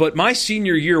understand it, but my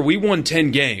senior year, we won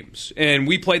 10 games, and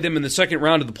we played them in the second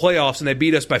round of the playoffs, and they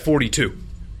beat us by 42.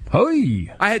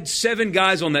 Hey. I had 7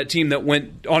 guys on that team that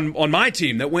went on my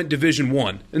team that went Division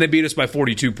I, and they beat us by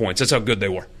 42 points. That's how good they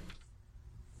were.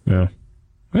 Yeah.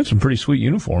 They had some pretty sweet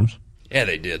uniforms. Yeah,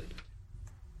 they did.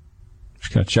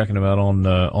 Just kind of checking them out on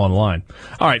online.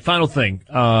 All right, final thing.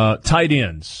 Tight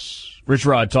ends. Rich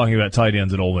Rod talking about tight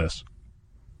ends at Ole Miss.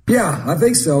 Yeah, I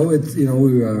think so. It's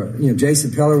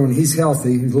Jason Peller, when he's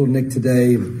healthy, he's a little nicked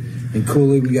today, and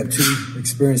Cooley. We got 2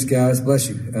 experienced guys. Bless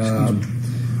you.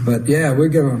 But yeah, we're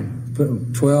going to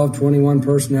put 12, 21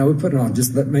 personnel. We're putting on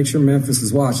just make sure Memphis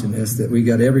is watching this. That we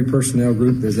got every personnel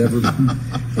group there's ever been,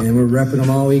 and we're repping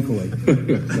them all equally.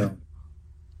 So.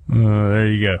 There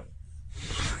you go.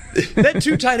 That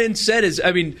 2 tight end set is.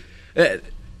 I mean.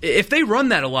 If they run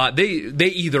that a lot, they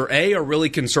either A, are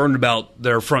really concerned about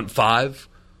their front 5,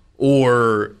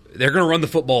 or they're going to run the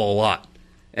football a lot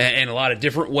and a lot of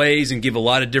different ways and give a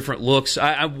lot of different looks.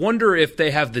 I wonder if they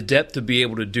have the depth to be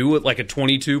able to do it like a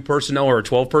 22 personnel or a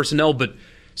 12 personnel, but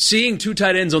seeing 2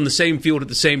 tight ends on the same field at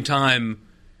the same time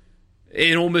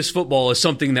in Ole Miss football is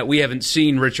something that we haven't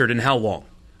seen, Richard, in how long?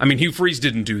 I mean, Hugh Freeze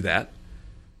didn't do that.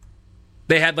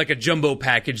 They had like a jumbo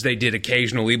package they did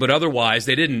occasionally, but otherwise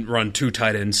they didn't run 2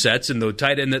 tight end sets, and the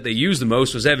tight end that they used the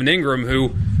most was Evan Ingram,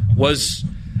 who was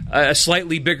a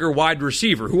slightly bigger wide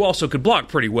receiver, who also could block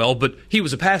pretty well, but he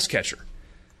was a pass catcher.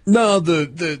 No,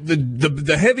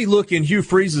 the heavy look in Hugh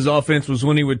Freeze's offense was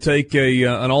when he would take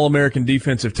an All-American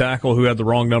defensive tackle who had the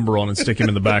wrong number on and stick him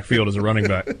in the backfield as a running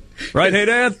back. Right, hey,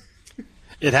 Dad?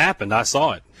 It happened. I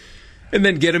saw it. And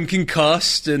then get him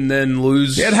concussed and then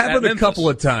lose. It happened a couple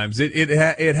of times. It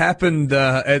happened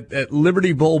at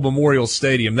Liberty Bowl Memorial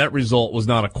Stadium. That result was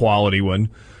not a quality one.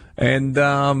 And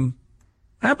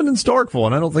happened in Starkville,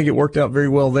 and I don't think it worked out very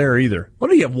well there either. What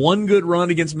did he have, one good run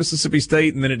against Mississippi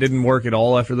State, and then it didn't work at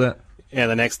all after that? Yeah,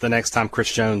 the next time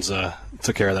Chris Jones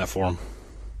took care of that for him.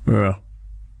 Yeah.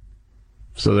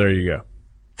 So there you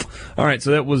go. All right,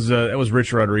 so that was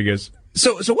Rich Rodriguez.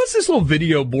 So what's this little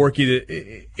video,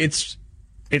 Borky?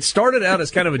 It started out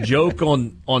as kind of a joke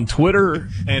on Twitter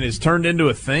and has turned into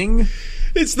a thing.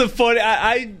 It's the fun.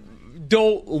 I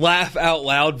don't laugh out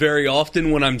loud very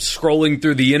often when I'm scrolling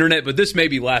through the internet, but this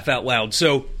made me laugh out loud.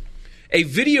 So a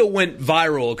video went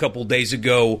viral a couple days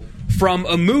ago from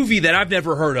a movie that I've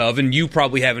never heard of, and you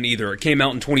probably haven't either. It came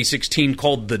out in 2016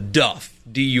 called The Duff,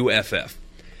 D-U-F-F.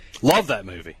 Love that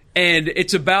movie. And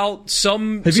it's about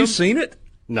Have you seen it?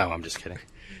 No, I'm just kidding.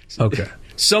 Okay.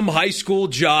 Some high school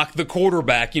jock, the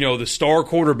quarterback, the star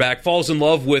quarterback, falls in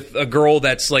love with a girl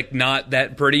that's like not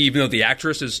that pretty, even though the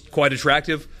actress is quite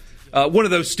attractive. One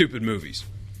of those stupid movies.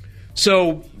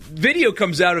 So video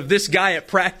comes out of this guy at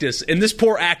practice, and this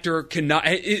poor actor cannot.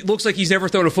 It looks like he's never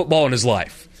thrown a football in his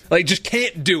life. Like, just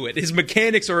can't do it. His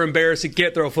mechanics are embarrassing.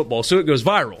 Can't throw a football, so it goes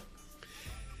viral.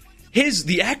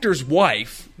 The actor's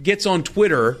wife gets on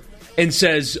Twitter and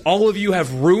says, "All of you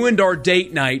have ruined our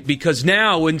date night because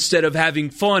now, instead of having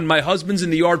fun, my husband's in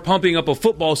the yard pumping up a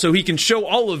football so he can show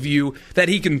all of you that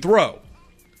he can throw."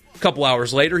 A couple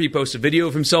hours later, he posts a video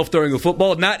of himself throwing a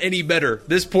football. Not any better.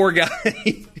 This poor guy.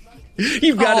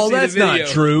 You've got to see that's the video. Not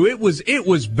true. It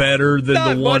was better than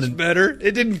not the one. Much better.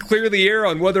 It didn't clear the air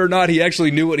on whether or not he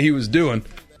actually knew what he was doing.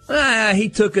 He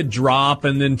took a drop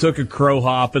and then took a crow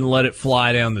hop and let it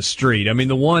fly down the street. I mean,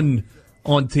 the one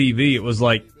on TV, it was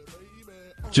like,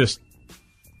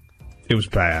 it was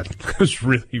bad. It was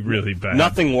really, really bad.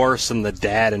 Nothing worse than the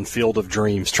dad in Field of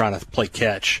Dreams trying to play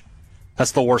catch.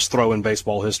 That's the worst throw in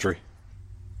baseball history.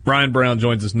 Brian Brown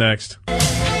joins us next.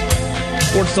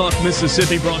 Sports Talk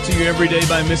Mississippi, brought to you every day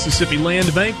by Mississippi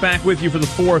Land Bank. Back with you for the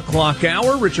 4 o'clock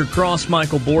hour. Richard Cross,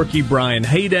 Michael Borky, Brian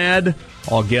Haydad.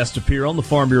 All guests appear on the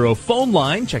Farm Bureau phone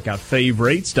line. Check out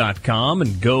favorites.com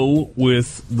and go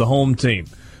with the home team.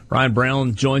 Brian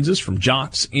Brown joins us from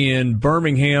Jocks in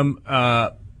Birmingham.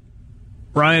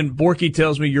 Brian, Borky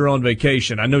tells me you're on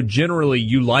vacation. I know generally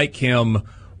you like him.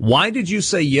 Why did you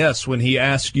say yes when he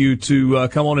asked you to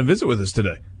come on and visit with us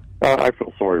today? I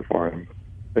feel sorry for him.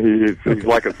 He's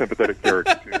like a sympathetic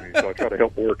character to me, so I try to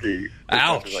help Borky as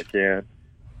much as I can.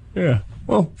 Yeah.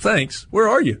 Well, thanks. Where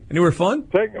are you? Anywhere fun?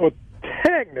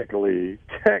 Technically,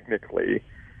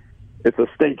 it's a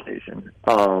staycation.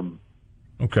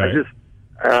 Okay.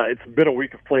 It's been a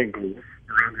week of playing golf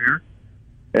around here,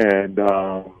 and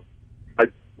my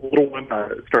little one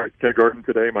started kindergarten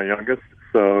today, my youngest,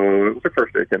 so it was her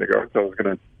first day of kindergarten, so I was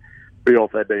going to be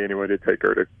off that day anyway to take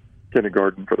her to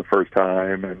kindergarten for the first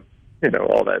time and,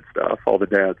 all that stuff, all the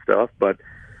dad stuff, but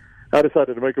I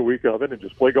decided to make a week of it and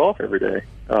just play golf every day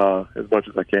as much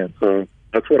as I can. So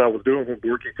that's what I was doing when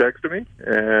Borky texted me,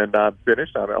 and I'm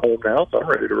finished. I'm at home now, so I'm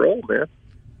ready to roll, man.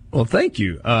 Well, thank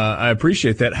you. I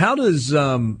appreciate that. How does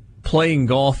playing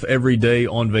golf every day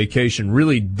on vacation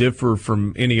really differ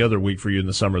from any other week for you in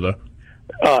the summer, though?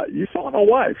 You saw my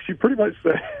wife. She pretty much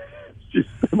said,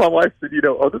 my wife said,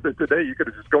 other than today, you could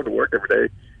have just gone to work every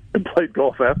day and played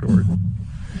golf afterwards,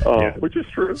 which is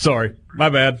true. Sorry, my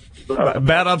bad.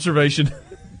 Bad observation.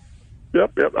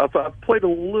 Yep. I've played a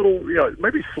little,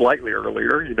 maybe slightly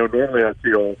earlier. Normally I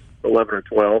feel 11 or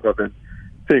 12. I've been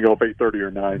seeing off 8:30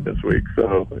 or 9 this week.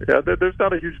 So, yeah, there's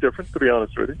not a huge difference, to be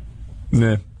honest with you.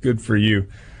 Nah, good for you.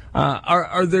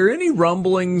 Are there any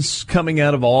rumblings coming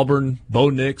out of Auburn, Bo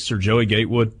Nix or Joey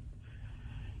Gatewood?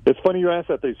 It's funny you asked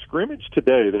that. They scrimmaged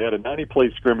today. They had a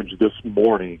 90-play scrimmage this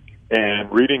morning.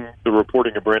 And reading the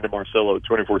reporting of Brandon Marcello at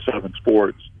 24/7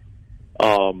 Sports,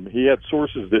 he had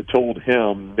sources that told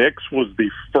him Nix was the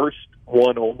first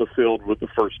one on the field with the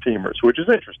first teamers, which is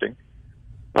interesting.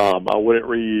 I wouldn't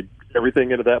read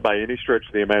everything into that by any stretch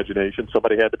of the imagination.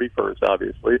 Somebody had to be first,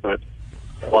 obviously, but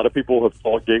a lot of people have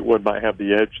thought Gatewood might have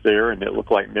the edge there, and it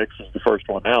looked like Nix was the first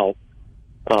one out.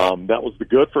 That was the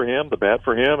good for him. The bad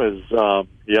for him is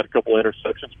he had a couple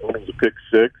interceptions. One was a pick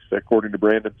six, according to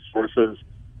Brandon's sources.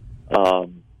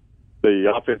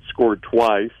 The offense scored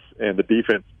twice, and the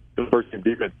first-team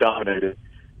defense dominated,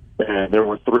 and there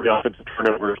were 3 offensive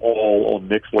turnovers all on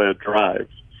Nix-led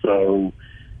drives. So,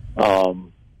 I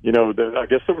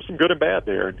guess there was some good and bad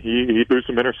there. And he threw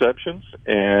some interceptions,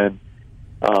 and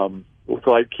looks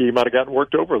like he might have gotten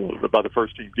worked over a little bit by the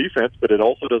first-team defense, but it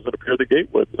also doesn't appear that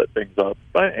Gatewood let things up.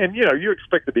 And, you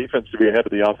expect the defense to be ahead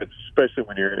of the offense, especially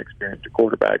when you're an experienced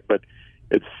quarterback, but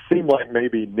it seemed like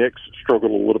maybe Nix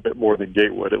struggled a little bit more than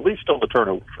Gatewood, at least on the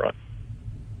turnover front.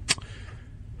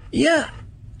 Yeah.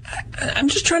 I'm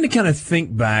just trying to kind of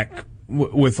think back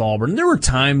with Auburn. There were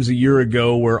times a year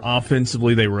ago where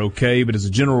offensively they were okay, but as a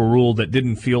general rule, that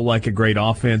didn't feel like a great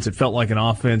offense. It felt like an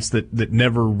offense that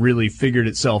never really figured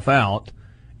itself out.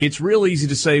 It's real easy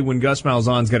to say when Gus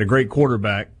Malzahn's got a great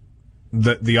quarterback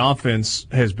that the offense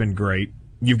has been great.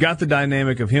 You've got the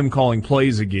dynamic of him calling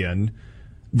plays again.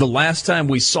 The last time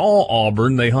we saw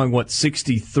Auburn, they hung,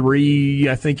 63,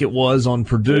 I think it was, on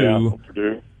Purdue. Yeah, on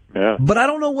Purdue. Yeah. But I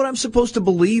don't know what I'm supposed to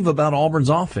believe about Auburn's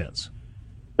offense.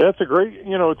 That's a great,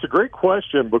 it's a great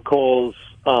question because,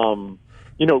 Bo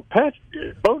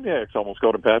Nix, almost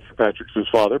called him Patrick. Patrick's his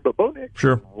father, but Bo Nix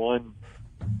run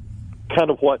kind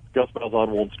of what Gus Malzahn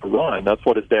wants to run. That's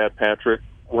what his dad, Patrick,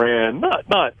 ran. Not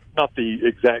the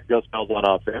exact Gus Malzahn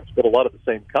offense, but a lot of the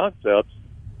same concepts.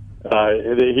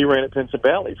 He ran at Pinson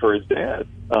Valley for his dad,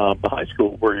 the high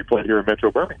school where he played here in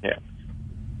Metro Birmingham.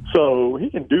 So he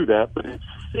can do that, but it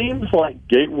seems like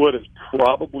Gatewood has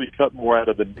probably cut more out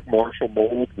of the Nick Marshall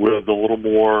mold with a little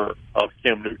more of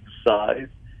Cam Newton's size.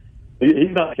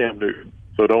 He's not Cam Newton,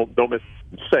 so don't miss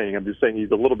saying. I'm just saying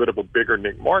he's a little bit of a bigger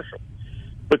Nick Marshall.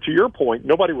 But to your point,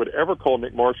 nobody would ever call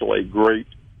Nick Marshall a great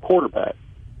quarterback.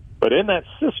 But in that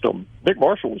system, Nick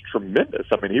Marshall was tremendous.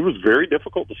 I mean, he was very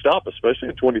difficult to stop, especially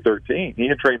in 2013. He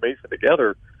and Trey Mason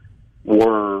together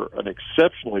were an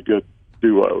exceptionally good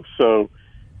duo. So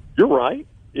you're right.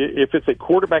 If it's a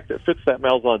quarterback that fits that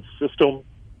Malzahn system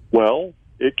well,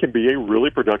 it can be a really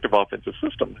productive offensive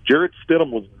system. Jarrett Stidham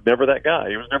was never that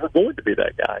guy. He was never going to be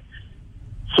that guy.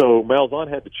 So Malzahn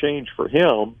had to change for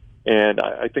him, and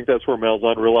I think that's where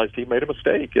Malzahn realized he made a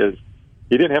mistake, is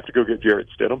he didn't have to go get Jarrett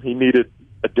Stidham. He needed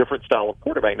a different style of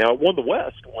quarterback. Now, it won the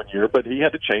West one year, but he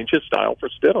had to change his style for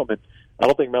Stidham, and I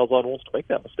don't think Malzahn wants to make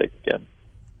that mistake again.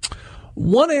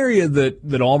 One area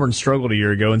that Auburn struggled a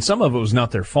year ago, and some of it was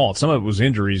not their fault, some of it was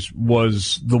injuries,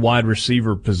 was the wide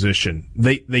receiver position.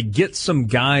 They get some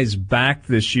guys back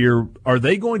this year. Are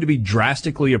they going to be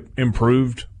drastically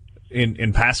improved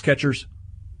in pass catchers?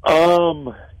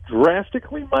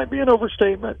 Drastically might be an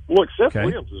overstatement. Look, Seth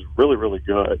Williams is really, really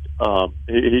good.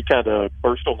 He kind of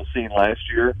burst on the scene last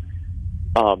year,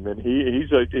 and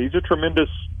he's a tremendous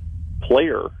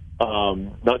player,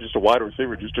 not just a wide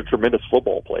receiver, just a tremendous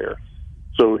football player.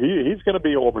 So he's going to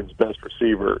be Auburn's best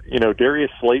receiver.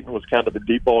 Darius Slayton was kind of the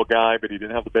deep ball guy, but he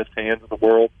didn't have the best hands in the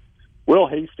world. Will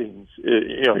Hastings,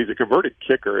 he's a converted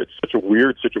kicker. It's such a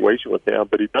weird situation with him,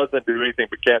 but he doesn't do anything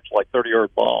but catch like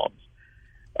 30-yard bombs.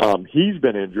 He's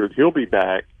been injured. He'll be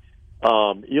back.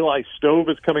 Eli Stove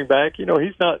is coming back.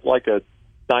 He's not like a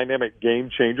dynamic game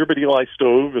changer, but Eli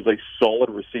Stove is a solid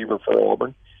receiver for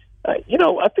Auburn. I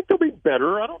think they'll be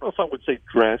better. I don't know if I would say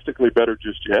drastically better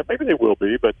just yet. Maybe they will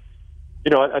be, but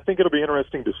I think it'll be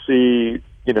interesting to see,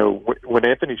 when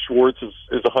Anthony Schwartz is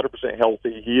 100%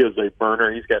 healthy. He is a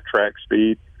burner. He's got track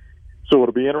speed. So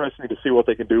it'll be interesting to see what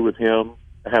they can do with him,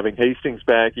 having Hastings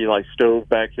back, Eli Stove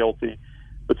back healthy.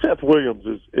 But Seth Williams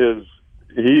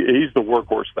he's the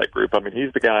workhorse of that group. I mean,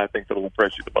 he's the guy I think that will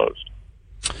impress you the most.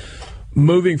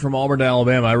 Moving from Auburn to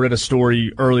Alabama, I read a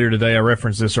story earlier today. I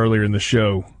referenced this earlier in the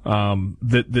show.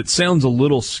 That sounds a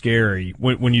little scary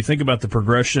when you think about the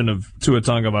progression of Tua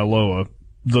Tagovailoa,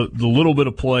 the little bit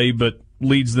of play, but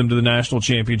leads them to the national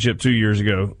championship 2 years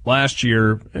ago. Last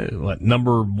year,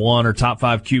 number 1 or top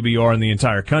 5 QBR in the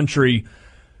entire country,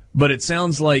 but it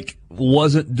sounds like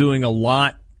wasn't doing a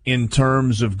lot in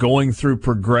terms of going through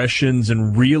progressions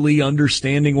and really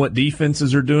understanding what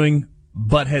defenses are doing,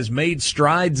 but has made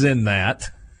strides in that,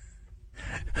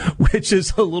 which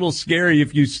is a little scary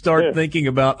if you start thinking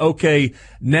about, okay,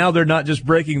 now they're not just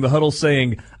breaking the huddle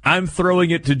saying, I'm throwing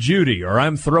it to Judy or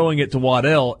I'm throwing it to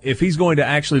Waddell. If he's going to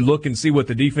actually look and see what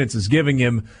the defense is giving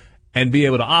him and be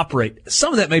able to operate,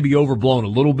 some of that may be overblown a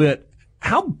little bit.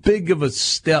 How big of a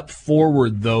step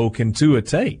forward, though, can Tua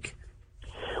take?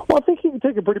 Well, I think he can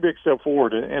take a pretty big step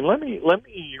forward. And let me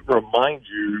remind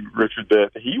you, Richard,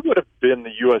 that he would have been the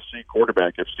USC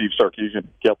quarterback if Steve Sarkisian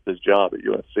kept his job at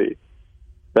USC.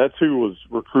 That's who was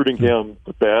recruiting him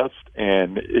the best,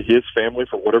 and his family,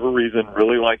 for whatever reason,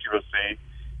 really liked USC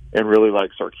and really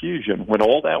liked Sarkisian. When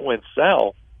all that went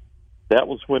south, that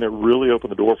was when it really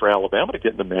opened the door for Alabama to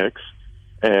get in the mix,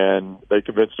 and they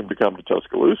convinced him to come to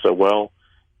Tuscaloosa. Well,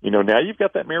 now you've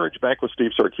got that marriage back with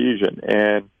Steve Sarkisian,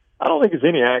 and I don't think it's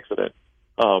any accident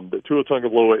that Tua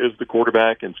Tagovailoa is the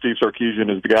quarterback and Steve Sarkisian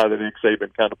is the guy that Nick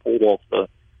Saban kind of pulled off the,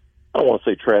 I don't want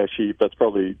to say trash heap, that's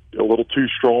probably a little too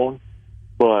strong,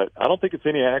 but I don't think it's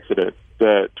any accident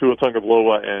that Tua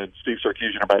Tagovailoa and Steve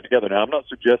Sarkisian are back together. Now, I'm not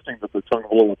suggesting that the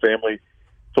Tagovailoa family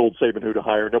told Saban who to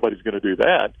hire. Nobody's going to do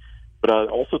that. But I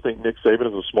also think Nick Saban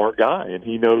is a smart guy, and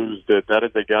he knows that that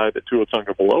is a guy that Tua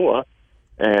Tagovailoa,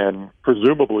 and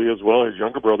presumably as well his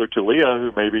younger brother Talia,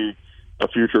 who may be a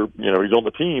future, he's on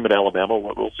the team at Alabama.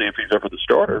 We'll see if he's ever the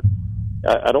starter.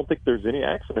 I don't think there's any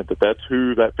accident that that's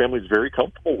who that family's very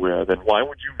comfortable with, and why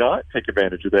would you not take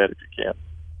advantage of that if you can?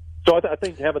 So I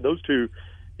think having those two,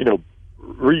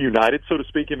 reunited, so to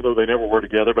speak, even though they never were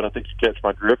together, but I think you catch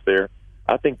my drift there.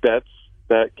 I think that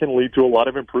can lead to a lot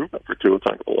of improvement for Tua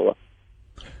Tagovailoa.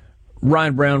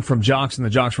 Ryan Brown from Jocks and the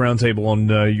Jocks Roundtable on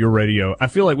your radio. I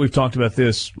feel like we've talked about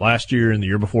this last year and the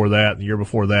year before that and the year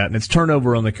before that, and it's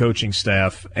turnover on the coaching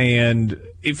staff. And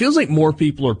it feels like more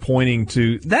people are pointing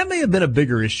to that may have been a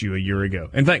bigger issue a year ago.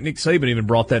 In fact, Nick Saban even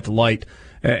brought that to light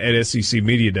at SEC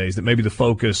Media Days, that maybe the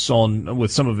focus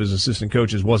with some of his assistant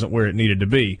coaches wasn't where it needed to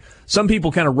be. Some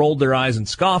people kind of rolled their eyes and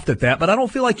scoffed at that, but I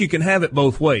don't feel like you can have it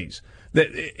both ways. That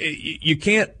you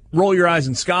can't roll your eyes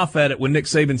and scoff at it when Nick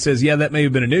Saban says, yeah, that may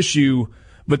have been an issue,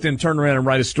 but then turn around and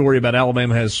write a story about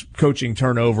Alabama has coaching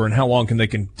turnover and how long can they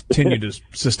continue to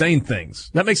sustain things.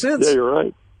 That makes sense? Yeah, you're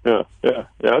right. Yeah,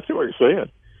 I see what you're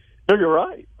saying. No, you're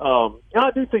right.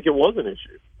 I do think it was an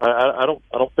issue. I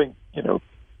don't think,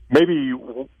 maybe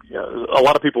a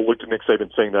lot of people looked at Nick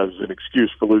Saban saying that as an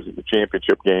excuse for losing the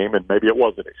championship game, and maybe it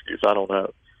was an excuse. I don't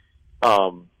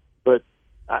know. But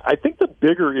I think the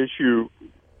bigger issue,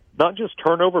 not just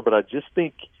turnover, but I just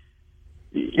think,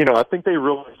 I think they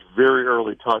realized very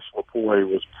early Tosh LaPoy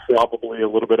was probably a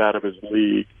little bit out of his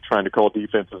league trying to call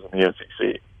defenses in the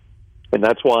SEC. And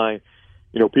that's why,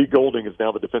 Pete Golding is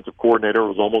now the defensive coordinator,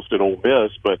 was almost at Ole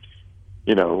Miss, but,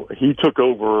 he took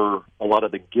over a lot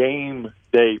of the game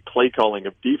day play calling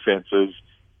of defenses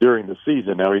during the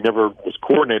season. Now, he never was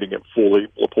coordinating it fully.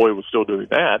 LaPoy was still doing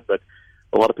that, but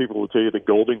a lot of people will tell you that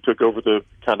Golding took over the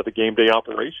kind of the game day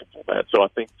operations of that. So I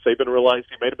think Saban realized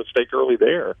he made a mistake early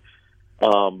there.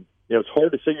 It's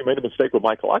hard to say you made a mistake with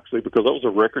Michael Oxley because that was a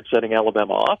record-setting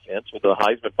Alabama offense with a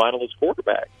Heisman finalist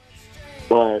quarterback.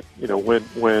 But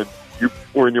when you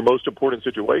were in your most important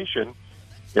situation,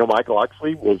 Michael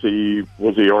Oxley was he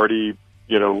already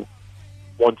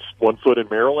one foot in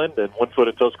Maryland and 1 foot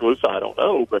in Tuscaloosa? I don't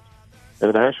know, but in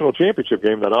the national championship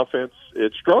game, that offense,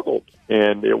 it struggled,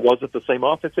 and it wasn't the same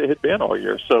offense it had been all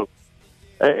year. So,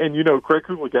 and Craig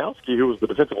Kuligowski, who was the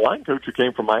defensive line coach who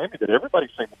came from Miami, that everybody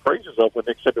sang the praises of when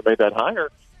Nick Saban made that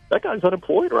hire, that guy's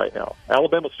unemployed right now.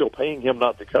 Alabama's still paying him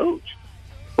not to coach,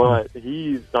 but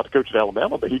he's not the coach at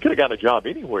Alabama, but he could have gotten a job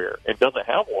anywhere and doesn't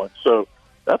have one. So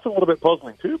that's a little bit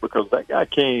puzzling, too, because that guy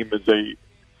came as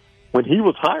when he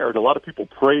was hired, a lot of people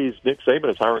praised Nick Saban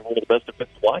as hiring one of the best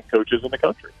defensive line coaches in the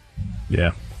country.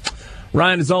 Yeah.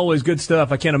 Ryan, as always, good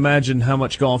stuff. I can't imagine how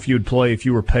much golf you would play if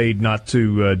you were paid not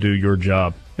to do your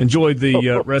job. Enjoy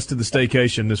the rest of the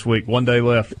staycation this week. 1 day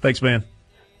left. Thanks, man.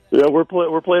 Yeah, we're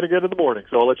playing again in the morning,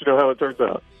 so I'll let you know how it turns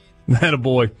out.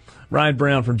 Attaboy. Ryan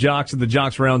Brown from Jocks and the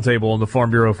Jocks Roundtable on the Farm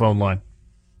Bureau phone line.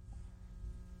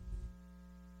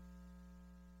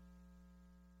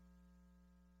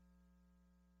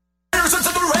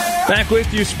 Back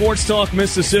with you, Sports Talk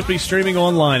Mississippi, streaming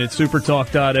online at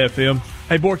supertalk.fm.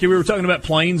 Hey, Borky, we were talking about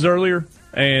planes earlier,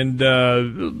 and a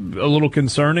little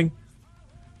concerning.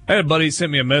 I had a buddy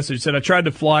sent me a message, said I tried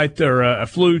to I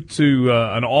flew to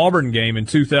an Auburn game in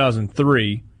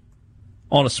 2003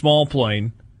 on a small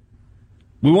plane.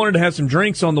 We wanted to have some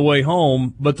drinks on the way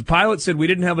home, but the pilot said we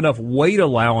didn't have enough weight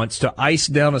allowance to ice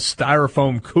down a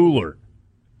styrofoam cooler.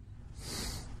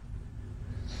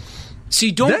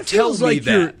 See, don't tell me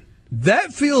that.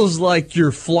 That feels like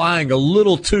you're flying a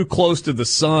little too close to the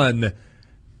sun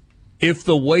if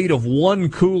the weight of one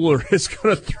cooler is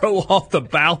going to throw off the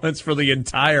balance for the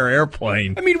entire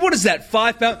airplane. I mean, what is that,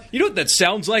 5 pounds? You know what that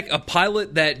sounds like? A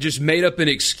pilot that just made up an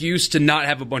excuse to not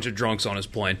have a bunch of drunks on his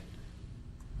plane.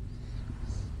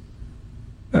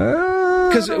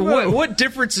 Because what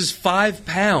difference is 5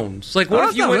 pounds? Like,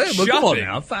 what if you went shopping? Come on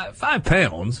now, 5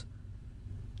 pounds.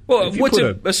 Well, what's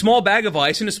a small bag of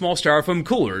ice in a small styrofoam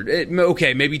cooler?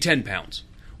 Okay, maybe 10 pounds.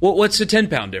 Well, what's a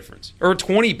 10-pound difference? Or a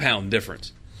 20-pound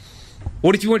difference?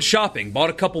 What if you went shopping, bought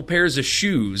a couple pairs of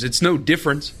shoes? It's no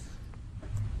difference.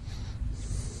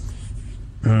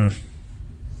 That's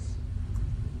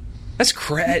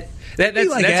crap. That's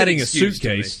like adding a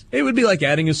suitcase. It would be like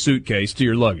adding a suitcase to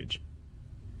your luggage.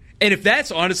 And if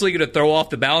that's honestly going to throw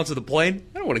off the balance of the plane,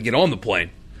 I don't want to get on the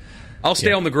plane. I'll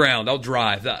stay on the ground. I'll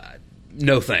drive.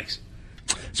 No thanks.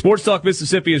 Sports Talk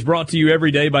Mississippi is brought to you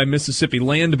every day by Mississippi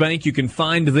Land Bank. You can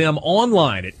find them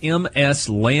online at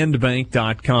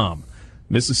mslandbank.com.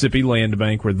 Mississippi Land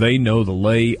Bank, where they know the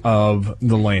lay of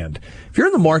the land. If you're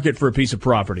in the market for a piece of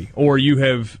property, or you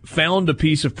have found a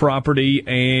piece of property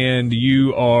and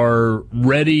you are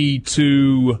ready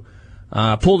to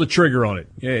pull the trigger on it,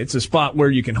 it's a spot where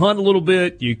you can hunt a little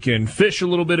bit, you can fish a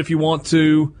little bit if you want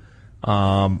to.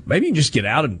 Maybe you can just get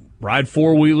out and ride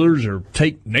four-wheelers or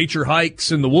take nature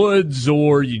hikes in the woods,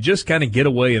 or you just kind of get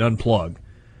away and unplug.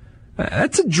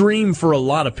 That's a dream for a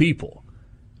lot of people.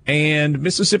 And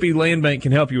Mississippi Land Bank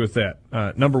can help you with that.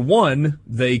 Number one,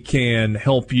 they can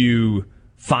help you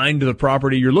find the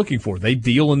property you're looking for. They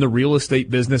deal in the real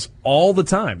estate business all the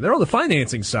time. They're on the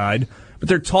financing side, but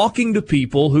they're talking to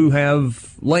people who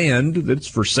have land that's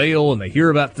for sale, and they hear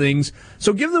about things.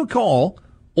 So give them a call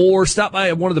or stop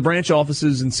by one of the branch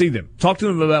offices and see them. Talk to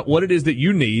them about what it is that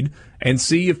you need and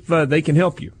see if they can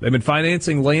help you. They've been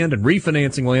financing land and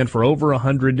refinancing land for over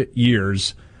 100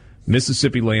 years.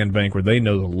 Mississippi Land Bank, where they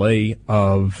know the lay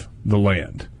of the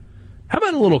land. How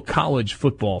about a little college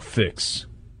football fix?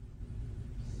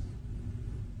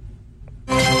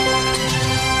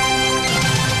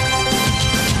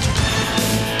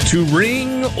 To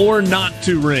ring or not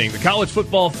to ring? The College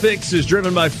Football Fix is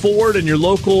driven by Ford and your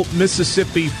local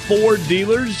Mississippi Ford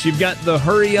dealers. You've got the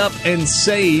Hurry Up and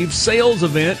Save sales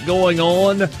event going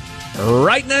on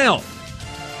right now.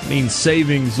 It means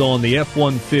savings on the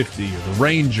F-150 or the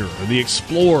Ranger or the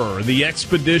Explorer or the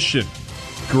Expedition.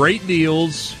 Great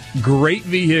deals, great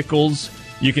vehicles.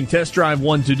 You can test drive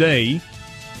one today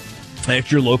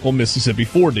at your local Mississippi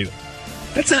Ford dealer.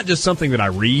 That's not just something that I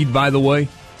read, by the way.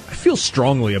 I feel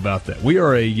strongly about that. We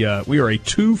are a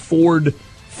two Ford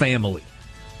family,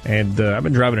 and I've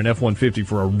been driving an F-150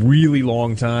 for a really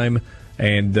long time,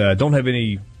 and don't have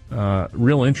any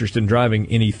real interest in driving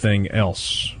anything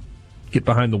else. Get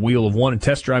behind the wheel of one and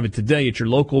test drive it today at your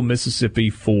local Mississippi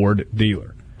Ford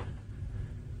dealer.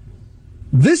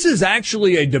 This is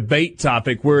actually a debate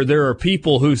topic where there are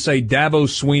people who say Dabo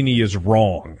Swinney is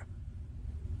wrong.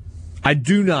 I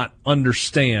do not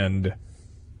understand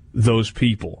those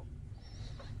people.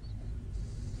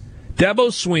 Dabo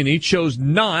Swinney chose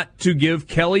not to give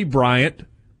Kelly Bryant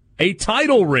a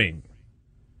title ring.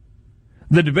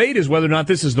 The debate is whether or not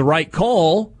this is the right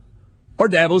call or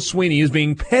Dabo Swinney is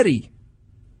being petty.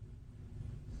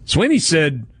 Swinney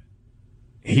said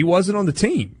he wasn't on the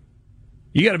team.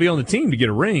 You got to be on the team to get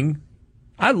a ring.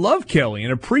 I love Kelly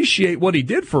and appreciate what he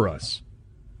did for us,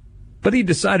 but he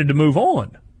decided to move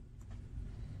on.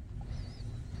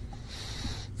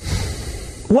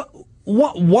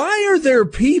 Why are there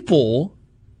people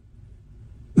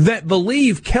that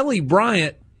believe Kelly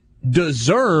Bryant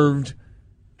deserved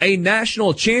a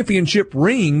national championship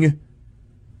ring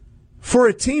for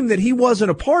a team that he wasn't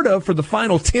a part of for the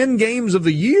final 10 games of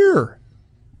the year?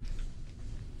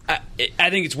 I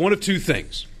think it's one of two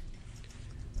things.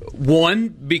 One,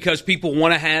 because people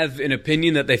want to have an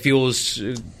opinion that they feel is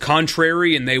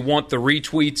contrary, and they want the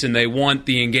retweets and they want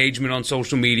the engagement on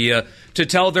social media to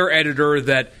tell their editor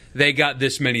that they got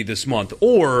this many this month.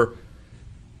 Or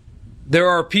there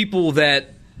are people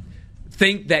that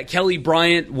think that Kelly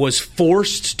Bryant was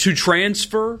forced to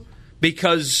transfer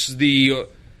because the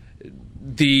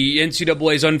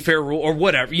NCAA's unfair rule or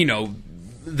whatever,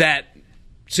 that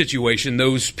situation.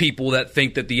 Those people that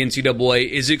think that the NCAA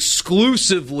is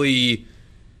exclusively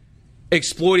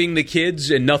exploiting the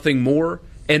kids and nothing more,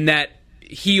 and that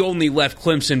he only left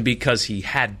Clemson because he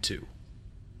had to.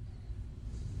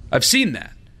 I've seen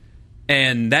that,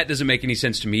 and that doesn't make any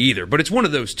sense to me either. But it's one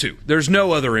of those two. There's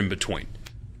no other in between.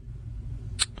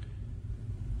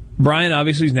 Bryant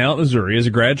obviously is now at Missouri as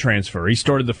a grad transfer. He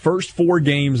started the first 4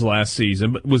 games last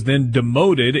season, but was then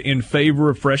demoted in favor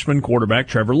of freshman quarterback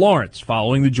Trevor Lawrence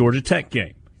following the Georgia Tech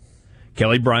game.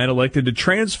 Kelly Bryant elected to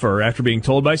transfer after being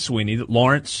told by Sweeney that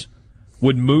Lawrence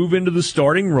would move into the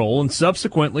starting role, and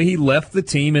subsequently he left the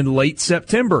team in late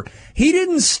September. He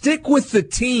didn't stick with the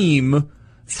team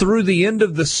through the end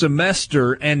of the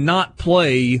semester and not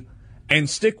play and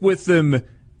stick with them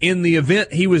in the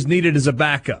event he was needed as a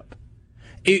backup.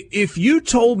 If you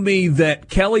told me that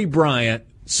Kelly Bryant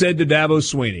said to Dabo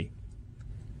Sweeney,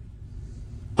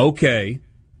 okay,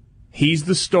 he's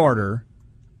the starter,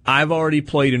 I've already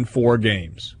played in 4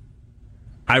 games,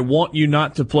 I want you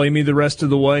not to play me the rest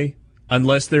of the way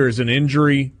unless there is an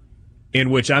injury in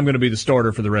which I'm going to be the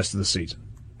starter for the rest of the season.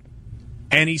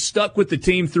 And he stuck with the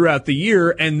team throughout the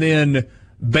year and then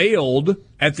bailed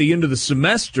at the end of the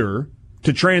semester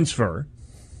to transfer,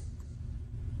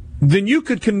 then you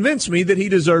could convince me that he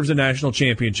deserves a national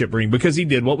championship ring because he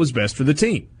did what was best for the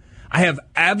team. I have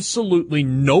absolutely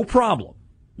no problem,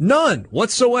 none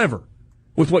whatsoever,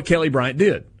 with what Kelly Bryant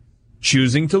did.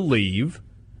 Choosing to leave,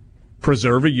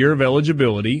 preserve a year of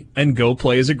eligibility, and go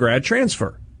play as a grad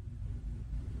transfer.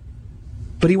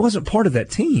 But he wasn't part of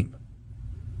that team.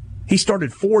 He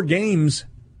started 4 games,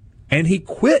 and he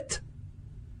quit.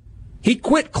 He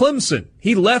quit Clemson.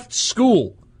 He left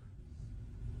school.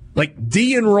 Like,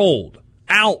 de-enrolled,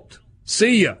 out,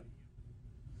 see ya.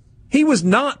 He was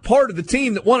not part of the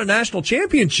team that won a national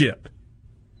championship.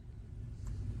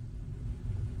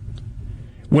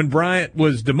 When Bryant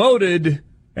was demoted,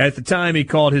 at the time he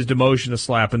called his demotion a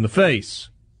slap in the face.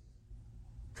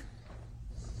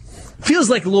 Feels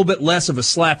like a little bit less of a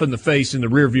slap in the face in the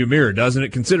rearview mirror, doesn't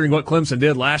it, considering what Clemson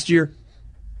did last year?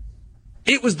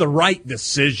 It was the right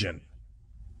decision.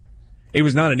 It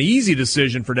was not an easy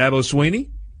decision for Dabo Sweeney.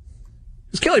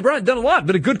 Because Kelly Bryant done a lot,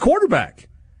 but a good quarterback.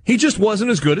 He just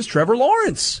wasn't as good as Trevor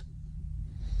Lawrence.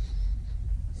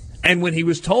 And when he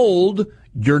was told,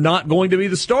 you're not going to be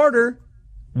the starter,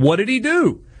 what did he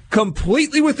do?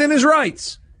 Completely within his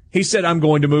rights. He said, I'm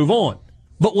going to move on.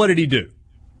 But what did he do?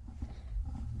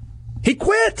 He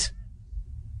quit.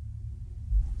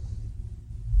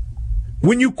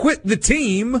 When you quit the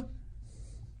team,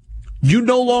 you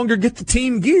no longer get the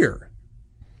team gear.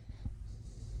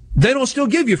 They don't still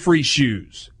give you free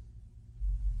shoes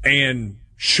and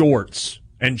shorts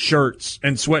and shirts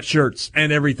and sweatshirts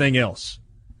and everything else.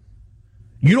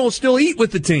 You don't still eat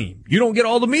with the team. You don't get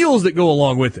all the meals that go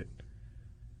along with it.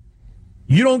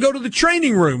 You don't go to the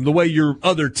training room the way your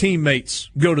other teammates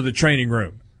go to the training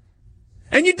room.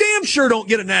 And you damn sure don't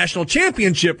get a national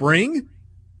championship ring.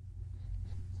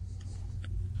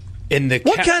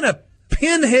 What kind of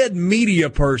pinhead media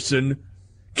person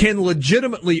can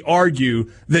legitimately argue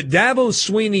that Dabo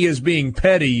Sweeney is being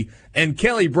petty and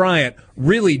Kelly Bryant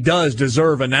really does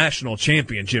deserve a national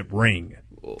championship ring?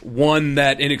 One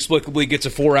that inexplicably gets a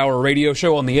 4-hour radio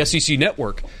show on the SEC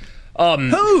network.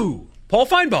 Who? Paul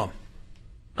Feinbaum.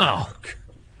 Oh,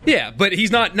 yeah, but he's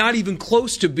not even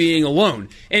close to being alone.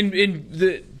 And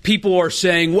the people are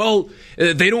saying, well,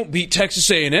 they don't beat Texas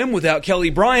A&M without Kelly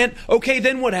Bryant. Okay,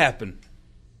 then what happened?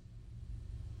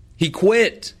 He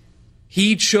quit.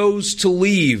 He chose to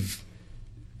leave.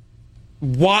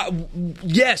 Why?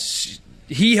 Yes,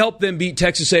 he helped them beat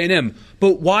Texas A&M.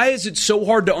 But why is it so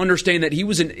hard to understand that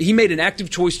he made an active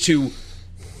choice to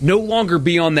no longer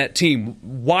be on that team?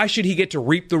 Why should he get to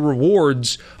reap the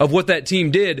rewards of what that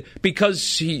team did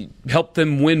because he helped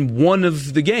them win one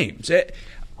of the games?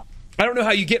 I don't know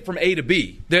how you get from A to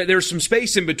B. There's some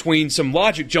space in between, some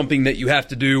logic jumping that you have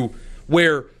to do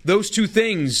where those two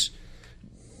things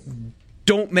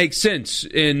don't make sense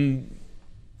in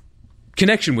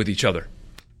connection with each other.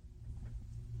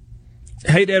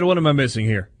 Hey, Dad, what am I missing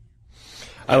here?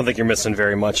 I don't think you're missing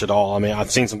very much at all. I mean,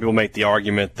 I've seen some people make the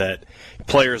argument that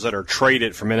players that are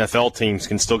traded from NFL teams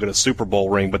can still get a Super Bowl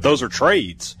ring, but those are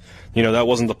trades. You know, that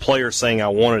wasn't the player saying I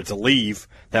wanted to leave.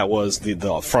 That was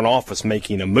the front office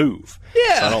making a move.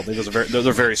 Yeah. So I don't think those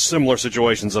are very similar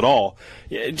situations at all.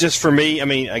 Just for me, I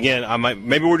mean, again,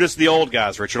 maybe we're just the old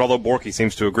guys, Richard, although Borky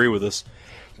seems to agree with us.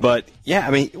 But, yeah,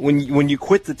 I mean, when you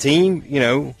quit the team, you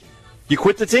know, you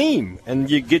quit the team. And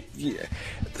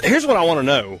here's what I want to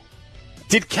know.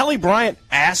 Did Kelly Bryant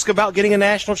ask about getting a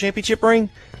national championship ring?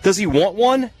 Does he want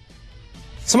one?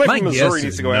 Somebody from Missouri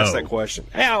needs to go ask that question.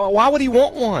 Yeah, why would he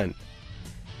want one?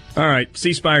 All right,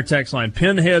 C Spire text line.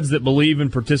 Pinheads that believe in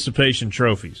participation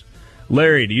trophies.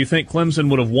 Larry, do you think Clemson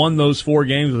would have won those 4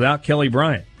 games without Kelly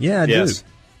Bryant? Yeah, I do.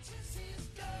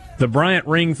 The Bryant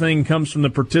ring thing comes from the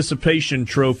participation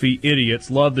trophy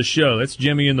idiots. Love the show. That's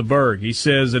Jimmy in the Berg. He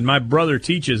says, and my brother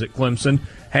teaches at Clemson,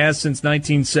 has since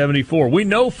 1974. We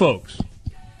know, folks.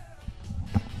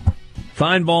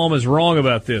 Feinbaum is wrong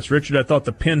about this. Richard, I thought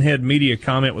the Pinhead media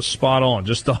comment was spot on.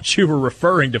 Just thought you were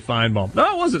referring to Feinbaum.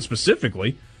 No, it wasn't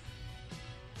specifically.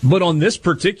 But on this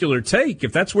particular take,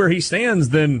 if that's where he stands,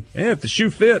 then if the shoe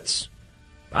fits,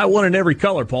 I want in every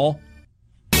color, Paul.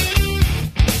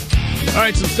 All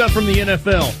right, some stuff from the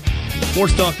NFL.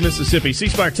 Sports Talk Mississippi. C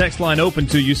Spire text line open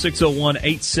to you,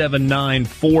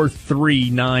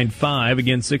 601-879-4395.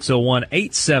 Again,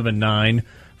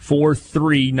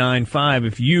 601-879-4395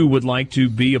 if you would like to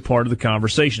be a part of the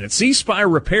conversation. At C Spire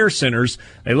Repair Centers,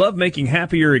 they love making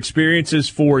happier experiences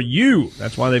for you.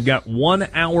 That's why they've got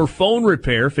 1-hour phone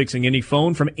repair, fixing any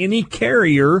phone from any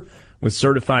carrier with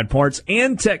certified parts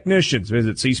and technicians.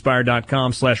 Visit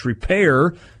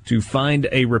cspire.com/repair to find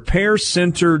a repair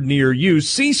center near you.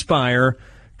 C Spire,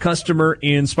 customer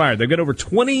inspired. They've got over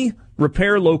 20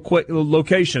 repair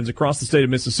locations across the state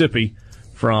of Mississippi,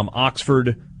 from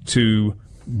Oxford to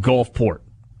Gulfport.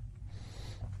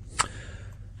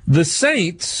 The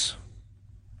Saints,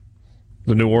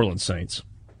 the New Orleans Saints,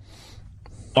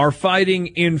 are fighting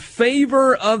in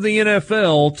favor of the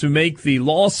NFL to make the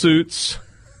lawsuits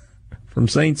from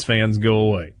Saints fans go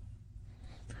away.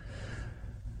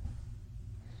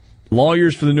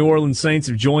 Lawyers for the New Orleans Saints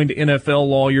have joined NFL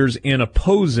lawyers in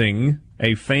opposing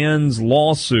a fan's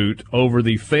lawsuit over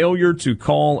the failure to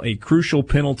call a crucial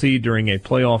penalty during a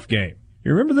playoff game.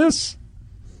 You remember this?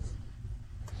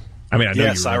 I mean, I know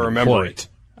yes, I remember it.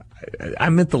 I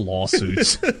meant the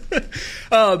lawsuits. The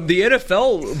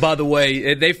NFL, by the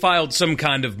way, they filed some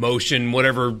kind of motion,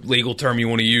 whatever legal term you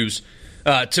want to use,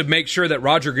 to make sure that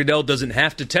Roger Goodell doesn't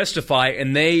have to testify,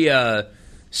 and they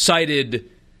cited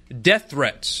death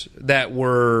threats that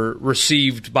were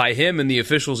received by him and the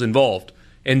officials involved.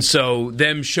 And so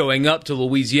them showing up to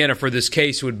Louisiana for this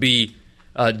case would be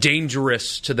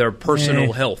dangerous to their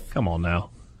personal health. Come on now.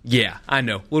 Yeah, I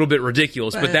know. A little bit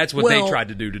ridiculous, but that's what they tried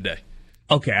to do today.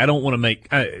 Okay, I don't want to make...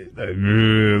 let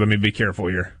me be careful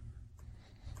here.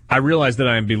 I realize that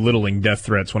I am belittling death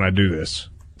threats when I do this.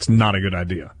 It's not a good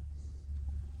idea.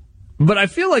 But I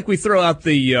feel like we throw out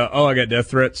the, I got death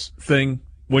threats thing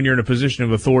when you're in a position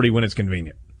of authority when it's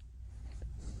convenient.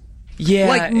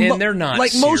 Yeah, and they're not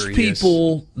like serious. Most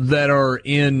people that are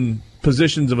in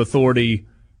positions of authority,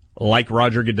 like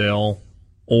Roger Goodell,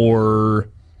 or,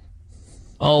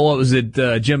 what was it,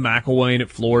 Jim McElwain at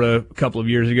Florida a couple of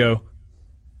years ago.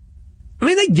 I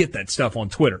mean, they get that stuff on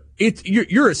Twitter.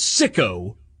 You're a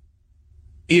sicko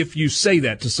if you say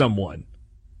that to someone.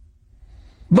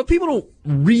 But people don't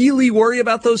really worry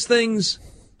about those things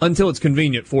until it's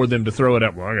convenient for them to throw it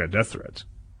out. Well, I got death threats.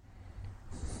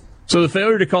 So the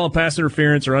failure to call a pass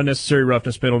interference or unnecessary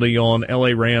roughness penalty on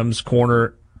L.A. Rams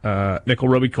corner Nickel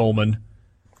Roby-Coleman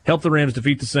helped the Rams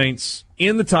defeat the Saints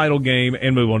in the title game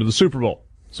and move on to the Super Bowl.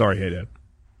 Sorry, hey, Dad.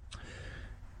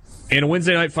 In a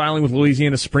Wednesday night filing with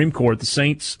Louisiana Supreme Court, the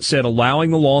Saints said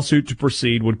allowing the lawsuit to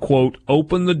proceed would, quote,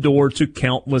 open the door to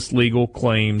countless legal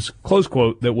claims, close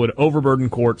quote, that would overburden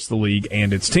courts, the league,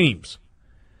 and its teams.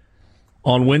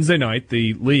 On Wednesday night,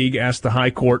 the league asked the high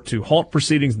court to halt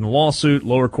proceedings in the lawsuit.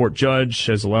 Lower court judge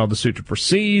has allowed the suit to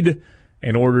proceed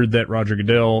and ordered that Roger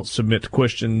Goodell submit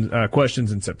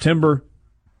questions in September.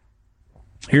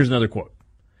 Here's another quote.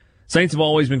 Saints have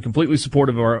always been completely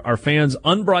supportive of our fans'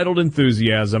 unbridled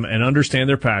enthusiasm and understand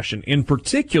their passion, in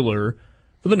particular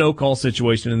for the no-call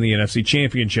situation in the NFC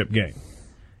Championship game.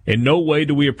 In no way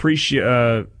do we not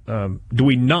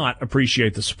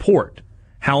appreciate the support.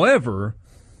 However,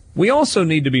 we also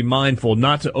need to be mindful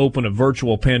not to open a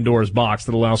virtual Pandora's box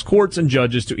that allows courts and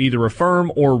judges to either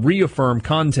affirm or reaffirm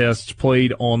contests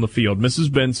played on the field.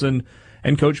 Mrs. Benson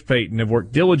and Coach Payton have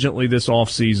worked diligently this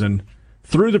offseason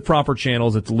through the proper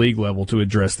channels at the league level to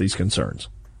address these concerns.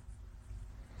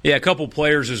 Yeah, a couple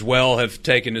players as well have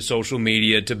taken to social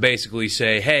media to basically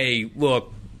say, hey,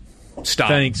 look, stop.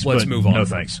 Thanks, let's move on. No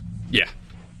thanks. Yeah.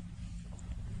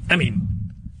 I mean,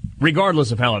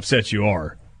 regardless of how upset you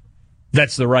are,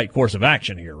 that's the right course of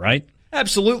action here, right?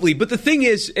 Absolutely. But the thing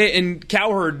is, and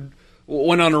Cowherd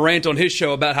went on a rant on his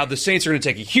show about how the Saints are going to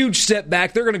take a huge step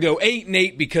back. They're going to go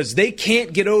 8-8 because they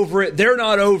can't get over it. They're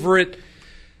not over it.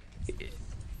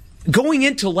 Going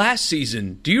into last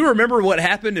season, do you remember what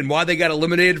happened and why they got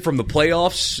eliminated from the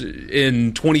playoffs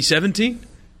in 2017?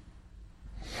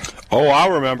 Oh, I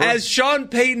remember. As Sean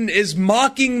Payton is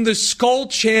mocking the skull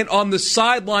chant on the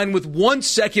sideline with 1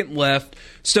 second left,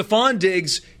 Stephon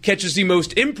Diggs catches the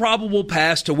most improbable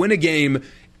pass to win a game,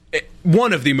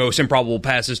 one of the most improbable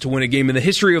passes to win a game in the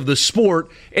history of the sport,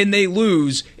 and they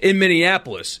lose in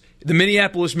Minneapolis. The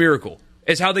Minneapolis Miracle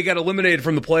is how they got eliminated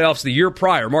from the playoffs the year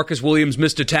prior. Marcus Williams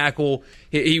missed a tackle.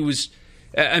 He was,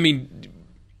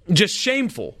 just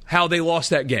shameful how they lost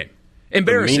that game.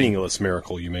 Embarrassing. A meaningless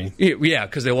miracle, you mean? Yeah,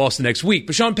 because they lost the next week.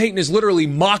 But Sean Payton is literally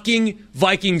mocking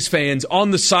Vikings fans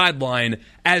on the sideline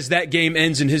as that game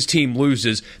ends and his team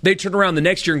loses. They turn around the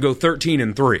next year and go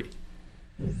 13-3.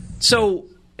 So,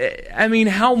 I mean,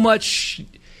 how much...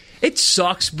 It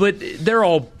sucks, but they're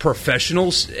all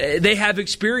professionals. They have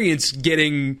experience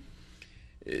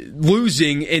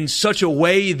losing in such a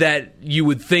way that you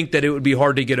would think that it would be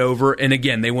hard to get over. And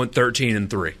again, they went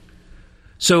 13-3.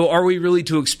 So are we really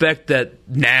to expect that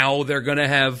now they're going to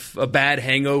have a bad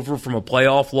hangover from a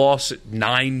playoff loss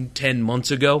 9-10 months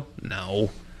ago?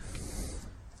 No.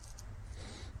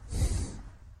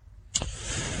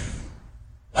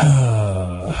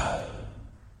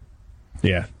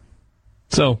 Yeah.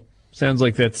 So sounds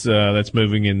like that's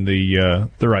moving in the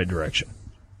right direction,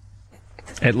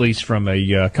 at least from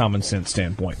a common sense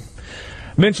standpoint.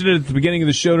 Mentioned it at the beginning of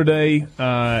the show today.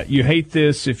 You hate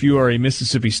this if you are a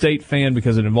Mississippi State fan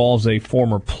because it involves a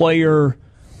former player.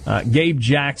 Gabe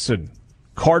Jackson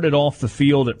carted off the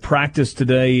field at practice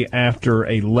today after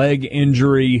a leg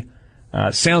injury.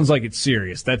 Sounds like it's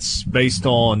serious. That's based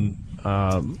on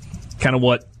kind of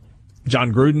what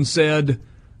John Gruden said.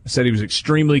 Said he was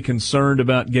extremely concerned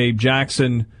about Gabe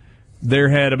Jackson. There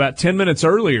had about 10 minutes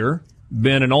earlier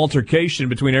been an altercation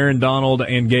between Aaron Donald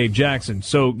and Gabe Jackson.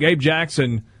 So Gabe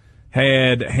Jackson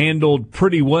had handled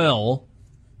pretty well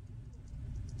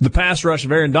the pass rush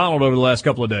of Aaron Donald over the last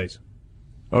couple of days,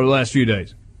 over the last few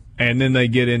days. And then they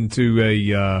get into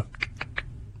a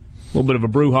little bit of a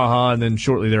brouhaha, and then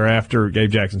shortly thereafter,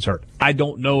 Gabe Jackson's hurt. I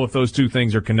don't know if those two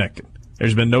things are connected.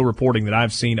 There's been no reporting that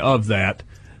I've seen of that.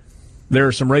 There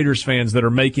are some Raiders fans that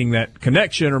are making that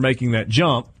connection or making that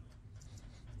jump.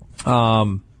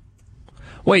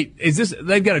 Wait, is this?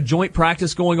 They've got a joint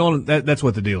practice going on? That's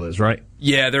what the deal is, right?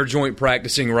 Yeah, they're joint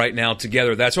practicing right now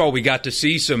together. That's why we got to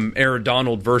see some Aaron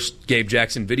Donald versus Gabe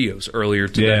Jackson videos earlier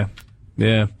today.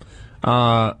 Yeah.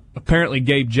 Apparently,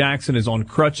 Gabe Jackson is on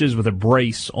crutches with a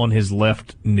brace on his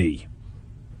left knee.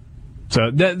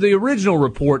 So the original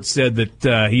report said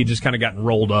that he had just kind of gotten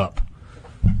rolled up,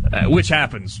 which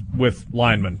happens with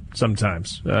linemen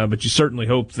sometimes. But you certainly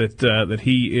hope that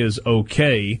he is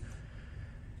okay.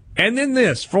 And then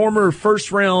this, former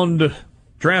first-round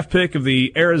draft pick of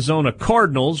the Arizona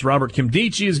Cardinals, Robert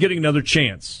Nkemdiche, is getting another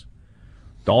chance.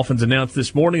 Dolphins announced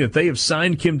this morning that they have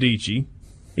signed Nkemdiche.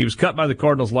 He was cut by the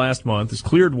Cardinals last month, has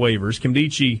cleared waivers.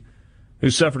 Nkemdiche, who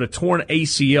suffered a torn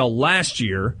ACL last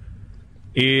year,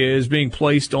 is being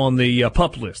placed on the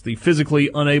PUP list, the physically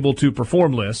unable to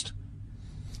perform list.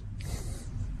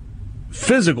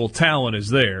 Physical talent is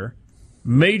there.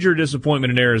 Major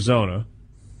disappointment in Arizona.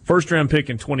 First-round pick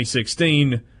in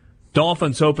 2016.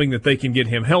 Dolphins hoping that they can get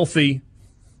him healthy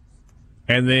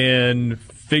and then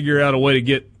figure out a way to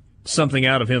get something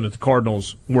out of him that the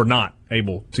Cardinals were not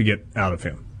able to get out of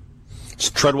him.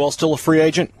 Is Treadwell still a free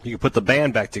agent? You can put the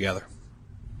band back together.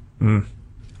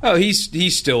 Oh,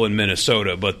 he's still in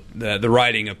Minnesota, but the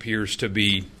writing appears to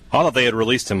be... I thought they had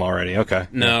released him already. Okay.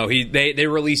 No, they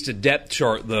released a depth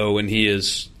chart, though, and he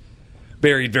is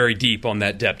buried very deep on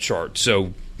that depth chart.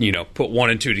 So, put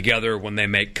 1 and 2 together when they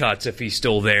make cuts. If he's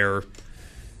still there,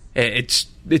 it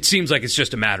seems like it's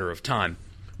just a matter of time.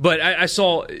 But I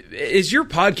saw, is your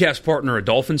podcast partner a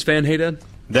Dolphins fan, Haydad?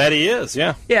 That he is,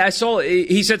 yeah. Yeah, I saw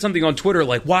he said something on Twitter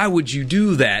like, why would you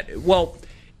do that? Well,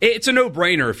 it's a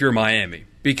no-brainer if you're Miami,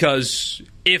 because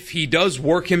if he does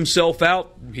work himself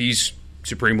out, he's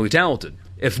supremely talented.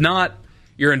 If not,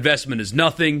 your investment is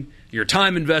nothing. Your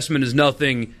time investment is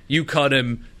nothing. You cut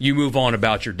him. You move on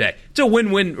about your day. It's a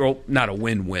win-win. Well, not a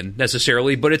win-win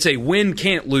necessarily, but it's a win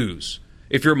can't lose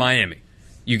if you're Miami.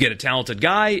 You get a talented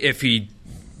guy. If he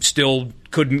still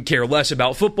couldn't care less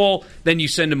about football, then you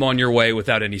send him on your way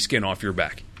without any skin off your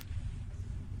back.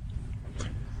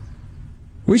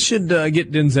 We should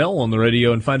get Denzel on the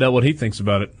radio and find out what he thinks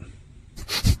about it.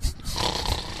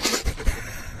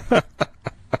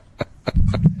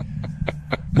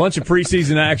 Bunch of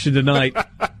preseason action tonight.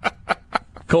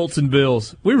 Colts and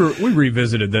Bills. We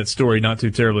revisited that story not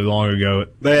too terribly long ago.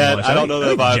 I don't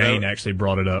know that Jane actually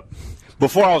brought it up.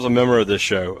 Before I was a member of this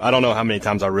show, I don't know how many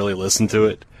times I really listened to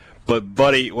it. But,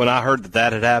 buddy, when I heard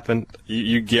that had happened,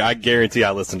 I guarantee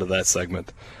I listened to that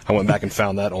segment. I went back and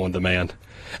found that on demand.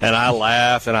 And I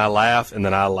laughed, and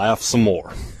then I laughed some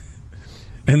more.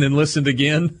 And then listened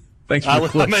again? Thanks for the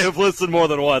clicks. I may have listened more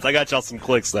than once. I got y'all some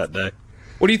clicks that day.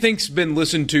 What do you think's been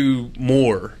listened to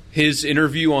more? His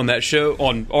interview on that show,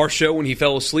 on our show when he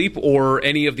fell asleep, or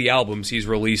any of the albums he's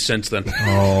released since then?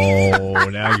 Oh,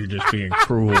 now you're just being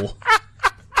cruel.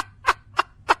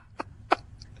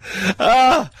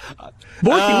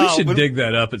 Borky, we should dig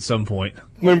that up at some point.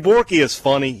 When Borky is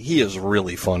funny, he is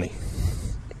really funny.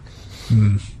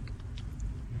 You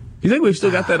think we've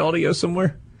still got that audio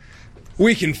somewhere?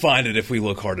 We can find it if we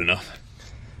look hard enough.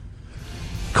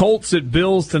 Colts at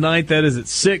Bills tonight. That is at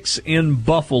 6 in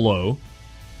Buffalo.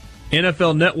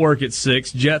 NFL Network at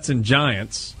 6, Jets and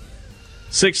Giants.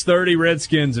 6:30,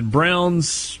 Redskins and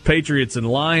Browns, Patriots and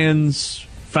Lions,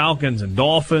 Falcons and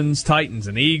Dolphins, Titans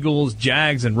and Eagles,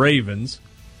 Jags and Ravens.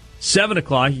 7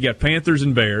 o'clock, you got Panthers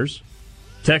and Bears,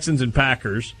 Texans and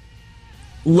Packers.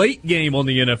 Late game on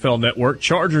the NFL Network,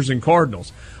 Chargers and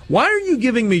Cardinals. Why are you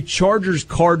giving me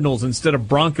Chargers-Cardinals instead of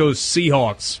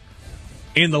Broncos-Seahawks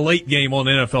in the late game on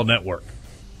the NFL Network?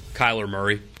 Kyler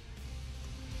Murray.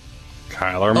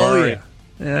 Oh, yeah,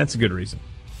 that's a good reason.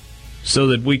 So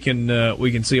that we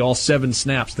can see all 7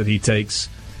 snaps that he takes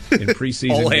in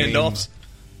preseason all game. Handoffs.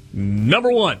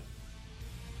 Number 1.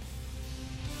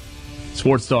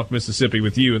 Sports Talk Mississippi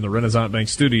with you in the Renaissance Bank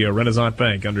studio. Renaissance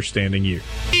Bank, understanding you.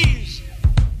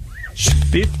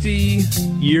 50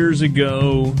 years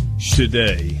ago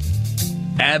today,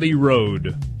 Abbey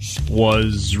Road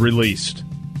was released.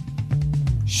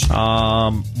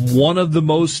 One of the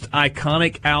most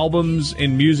iconic albums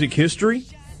in music history.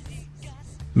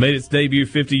 Made its debut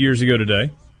 50 years ago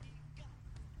today.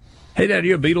 Hey, Dad, are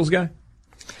you a Beatles guy?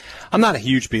 I'm not a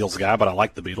huge Beatles guy, but I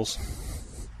like the Beatles.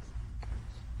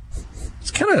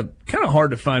 It's kind of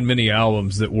hard to find many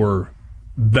albums that were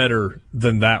better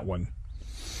than that one.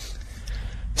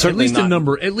 Certainly at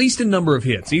least in number of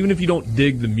hits. Even if you don't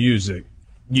dig the music,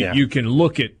 you can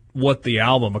look at what the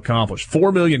album accomplished.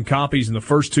 4 million copies in the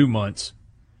first 2 months.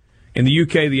 In the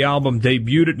UK, the album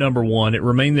debuted at number 1. It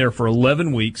remained there for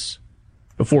 11 weeks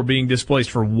before being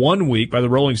displaced for 1 week by the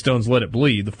Rolling Stones' Let It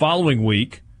Bleed. The following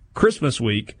week, Christmas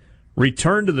week,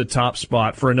 returned to the top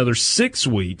spot for another 6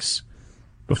 weeks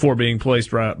before being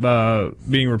replaced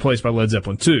by Led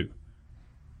Zeppelin 2.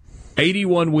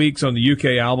 81 weeks on the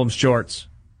UK albums charts.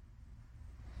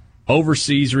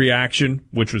 Overseas reaction,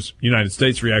 which was United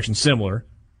States reaction, similar.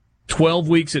 12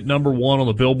 weeks at number 1 on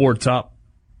the Billboard top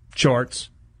charts.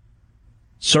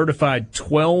 Certified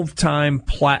 12-time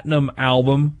platinum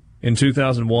album in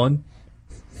 2001.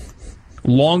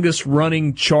 Longest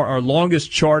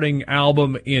charting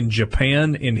album in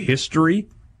Japan in history.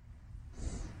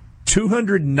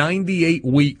 298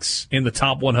 weeks in the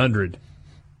top 100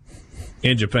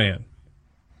 in Japan.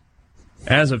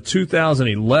 As of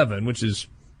 2011, which is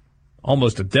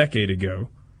almost a decade ago,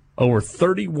 over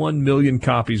 31 million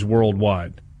copies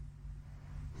worldwide.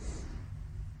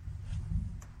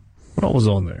 What all was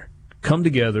on there? Come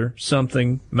Together,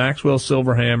 Something, Maxwell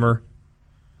Silverhammer,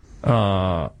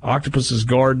 Octopus's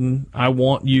Garden, I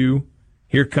Want You,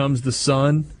 Here Comes the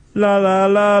Sun, La La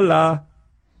La La,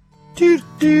 doo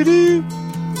doo doo,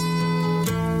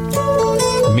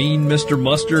 Mean Mr.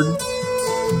 Mustard,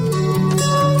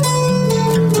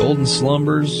 Golden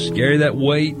Slumbers, Carry That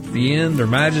Weight, The End, Her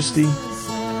Majesty.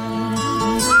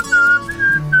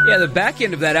 Yeah, the back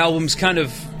end of that album's kind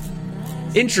of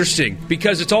interesting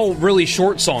because it's all really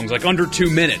short songs, like under 2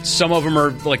 minutes. Some of them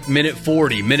are like minute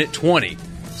 40, minute 20.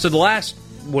 So the last,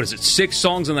 6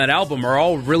 songs on that album are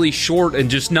all really short and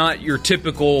just not your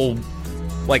typical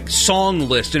like song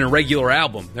list in a regular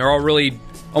album. They're all really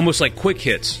almost like quick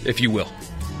hits, if you will.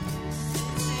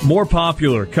 More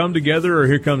popular, Come Together or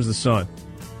Here Comes the Sun?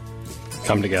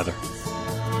 Come Together.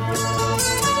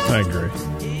 I agree.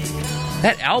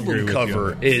 That album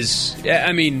cover is,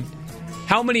 I mean,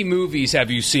 how many movies have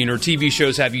you seen or TV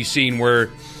shows have you seen where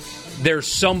there's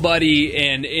somebody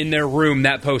and in their room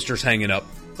that poster's hanging up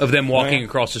of them walking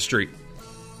across the street?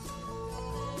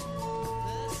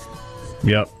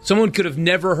 Yep. Someone could have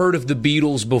never heard of the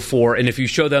Beatles before, and if you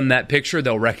show them that picture,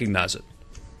 they'll recognize it.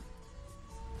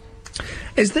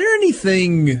 Is there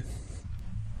anything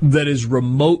that is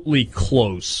remotely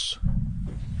close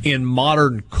in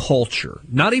modern culture,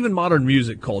 not even modern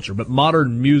music culture, but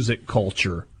modern music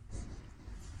culture?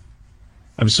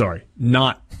 I'm sorry,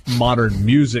 not modern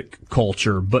music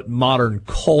culture, but modern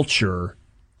culture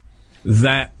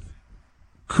that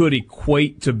could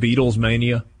equate to Beatles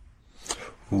mania?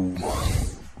 Ooh.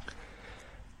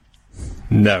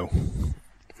 No.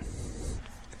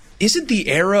 Isn't the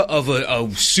era of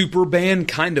a super band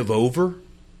kind of over?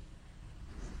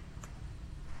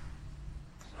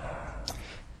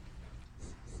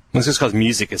 It's just because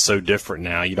music is so different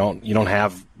now. You don't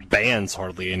have bands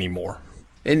hardly anymore.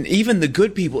 And even the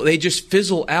good people, they just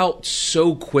fizzle out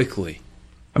so quickly.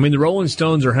 I mean, the Rolling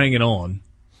Stones are hanging on.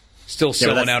 Still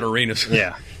selling out arenas.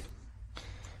 Yeah.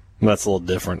 That's a little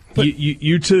different.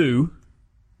 You too,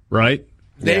 right?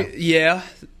 Yeah.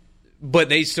 But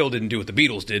they still didn't do what the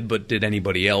Beatles did, but did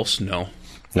anybody else? No.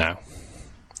 No.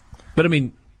 But, I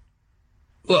mean,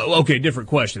 well, okay, different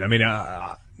question. I mean,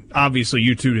 obviously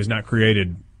U2 has not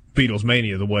created Beatles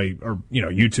mania the way, or,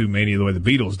 U2 mania the way the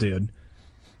Beatles did.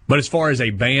 But as far as a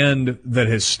band that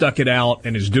has stuck it out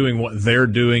and is doing what they're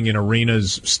doing in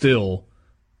arenas still,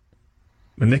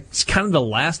 I mean, it's kind of the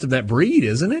last of that breed,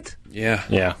 isn't it? Yeah.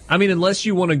 Yeah. I mean, unless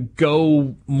you want to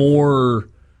go more...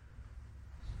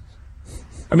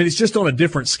 I mean, it's just on a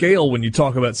different scale when you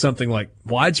talk about something like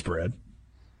Widespread.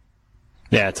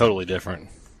 Yeah, totally different.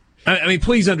 I mean,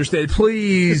 please understand.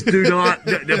 Please do not.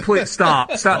 Please stop.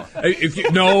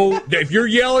 If you're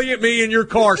yelling at me in your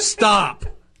car, stop.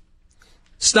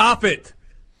 Stop it.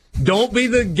 Don't be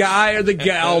the guy or the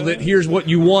gal that hears what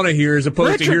you want to hear as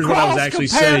opposed to here's what I was actually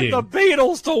saying. The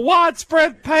Beatles to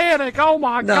Widespread Panic. Oh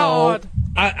my God.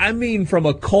 I mean, from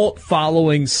a cult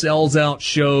following, sells out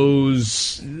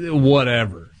shows,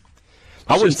 whatever.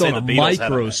 I wouldn't just say on the a Beatles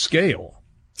micro scale.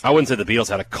 I wouldn't say the Beatles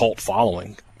had a cult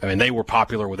following. I mean, they were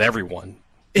popular with everyone.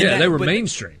 They were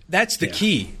mainstream. That's the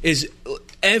key, is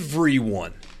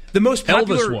everyone. The most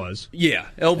popular... Elvis was. Yeah,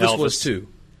 Elvis was too.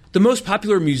 The most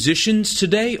popular musicians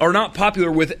today are not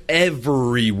popular with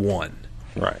everyone.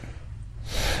 Right.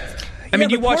 I mean,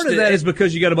 part of that is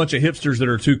because you got a bunch of hipsters that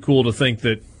are too cool to think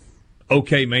that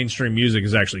okay mainstream music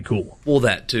is actually cool. Well,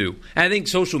 that too. And I think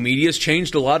social media has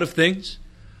changed a lot of things.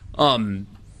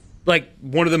 Like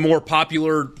one of the more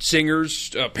popular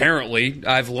singers, apparently,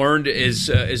 I've learned is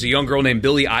a young girl named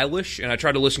Billie Eilish, and I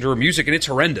tried to listen to her music, and it's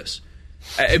horrendous.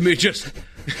 I mean, just...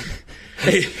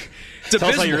 Tell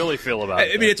us how you really feel about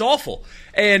it. I mean, it's awful.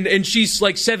 And she's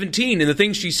like 17, and the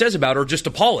things she says about her are just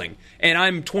appalling. And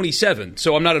I'm 27,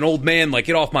 so I'm not an old man, like,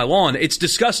 get off my lawn. It's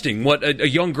disgusting what a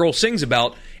young girl sings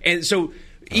about. And so...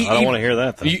 I don't want to hear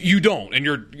that, though. You don't. And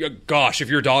if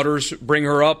your daughters bring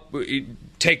her up,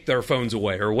 take their phones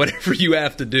away or whatever you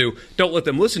have to do. Don't let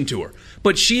them listen to her.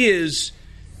 But she is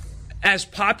as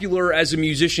popular as a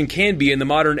musician can be in the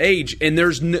modern age, and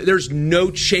there's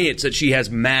no chance that she has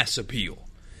mass appeal.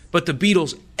 But the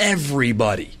Beatles,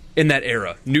 everybody in that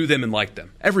era knew them and liked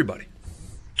them. Everybody.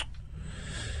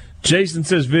 Jason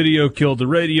says video killed the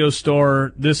radio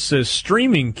star. This says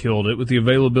streaming killed it with the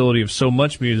availability of so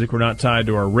much music. We're not tied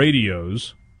to our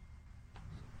radios.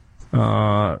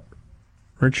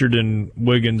 Richard and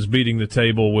Wiggins beating the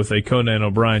table with a Conan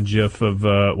O'Brien gif of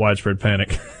Widespread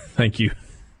Panic. Thank you.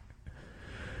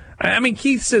 I mean,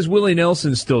 Keith says Willie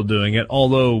Nelson's still doing it,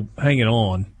 although hanging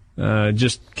on.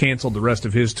 Just canceled the rest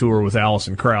of his tour with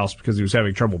Alison Krauss because he was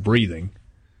having trouble breathing.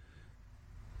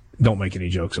 Don't make any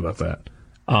jokes about that.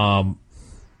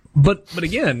 But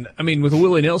again, I mean, with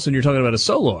Willie Nelson, you're talking about a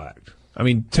solo act. I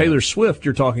mean, Taylor Swift,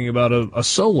 you're talking about a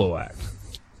solo act.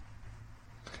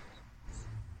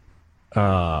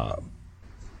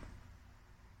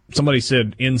 Somebody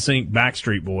said NSYNC,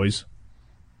 Backstreet Boys.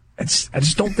 I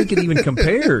just don't think it even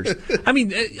compares. I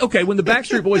mean, okay, when the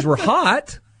Backstreet Boys were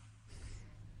hot...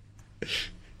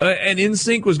 and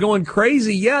NSYNC was going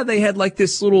crazy. Yeah, they had like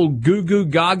this little goo-goo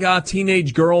gaga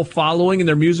teenage girl following, and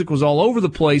their music was all over the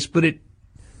place. But it,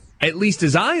 at least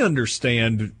as I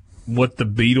understand what the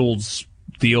Beatles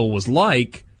deal was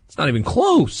like, it's not even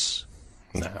close.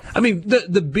 No. I mean,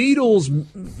 the Beatles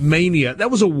mania,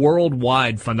 that was a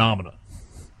worldwide phenomenon.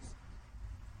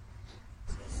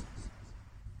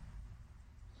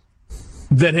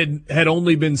 That had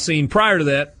only been seen prior to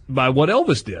that by what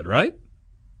Elvis did, right?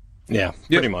 Yeah,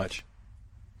 pretty much.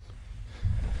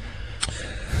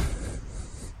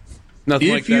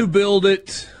 If you build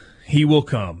it, he will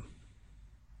come.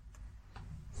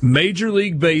 Major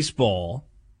League Baseball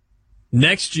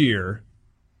next year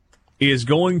is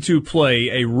going to play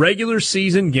a regular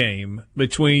season game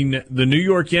between the New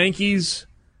York Yankees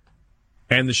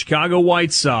and the Chicago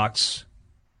White Sox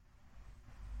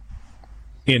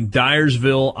in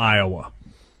Dyersville, Iowa.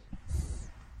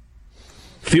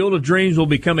 Field of Dreams will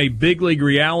become a big league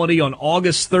reality on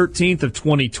August 13th of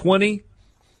 2020,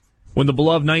 when the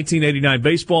beloved 1989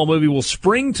 baseball movie will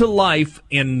spring to life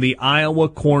in the Iowa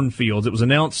cornfields. It was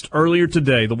announced earlier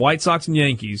today. The White Sox and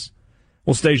Yankees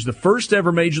will stage the first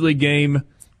ever Major League game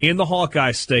in the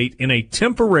Hawkeye State in a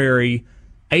temporary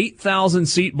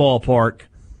 8,000-seat ballpark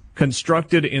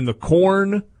constructed in the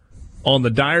corn on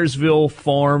the Dyersville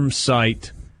farm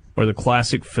site where the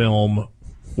classic film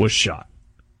was shot.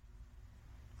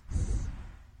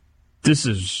 This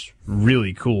is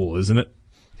really cool, isn't it?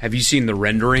 Have you seen the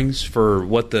renderings for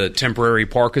what the temporary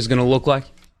park is going to look like?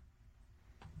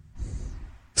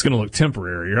 It's going to look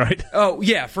temporary, right? Oh,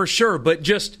 yeah, for sure. But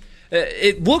just,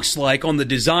 it looks like on the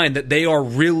design that they are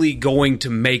really going to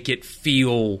make it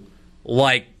feel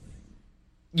like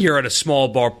you're at a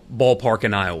small ballpark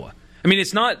in Iowa. I mean,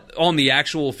 it's not on the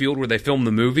actual field where they filmed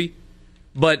the movie,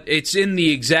 but it's in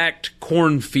the exact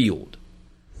cornfield.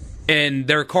 And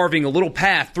they're carving a little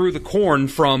path through the corn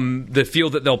from the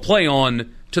field that they'll play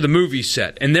on to the movie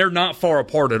set, and they're not far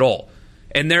apart at all.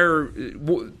 And they're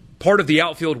part of the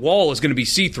outfield wall is going to be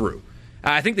see-through.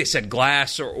 I think they said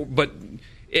glass, but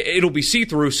it'll be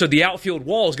see-through, so the outfield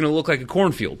wall is going to look like a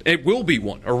cornfield. It will be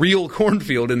one, a real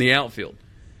cornfield in the outfield.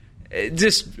 And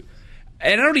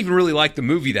I don't even really like the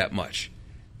movie that much,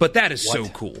 but that is so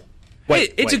cool.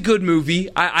 It's a good movie.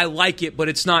 I like it, but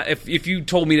it's not. If you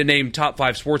told me to name top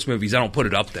 5 sports movies, I don't put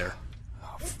it up there.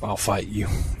 I'll fight you.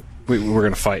 We're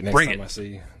going to fight next time I see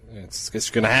you. It's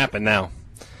going to happen now.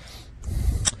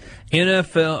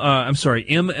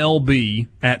 MLB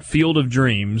at Field of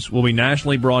Dreams will be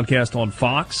nationally broadcast on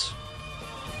Fox.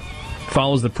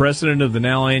 Follows the precedent of the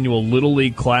now annual Little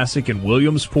League Classic in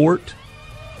Williamsport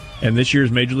and this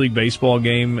year's Major League Baseball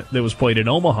game that was played in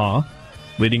Omaha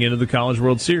leading into the College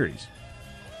World Series.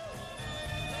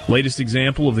 Latest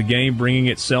example of the game bringing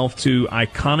itself to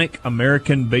iconic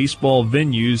American baseball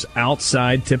venues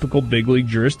outside typical big league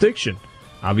jurisdiction.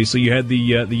 Obviously, you had the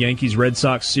Yankees-Red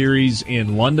Sox series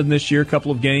in London this year, a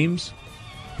couple of games.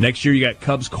 Next year, you got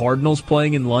Cubs-Cardinals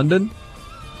playing in London.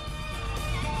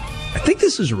 I think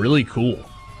this is really cool.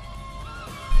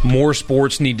 More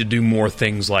sports need to do more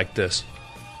things like this.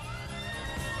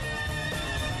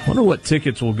 I wonder what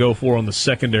tickets will go for on the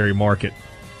secondary market.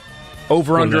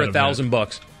 Over under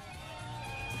 $1,000.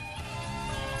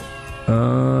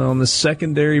 On the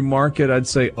secondary market, I'd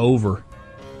say over.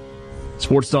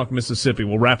 Sports Talk Mississippi.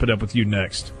 We'll wrap it up with you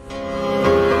next.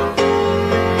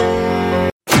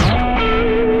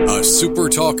 A Super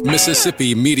Talk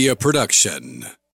Mississippi media production.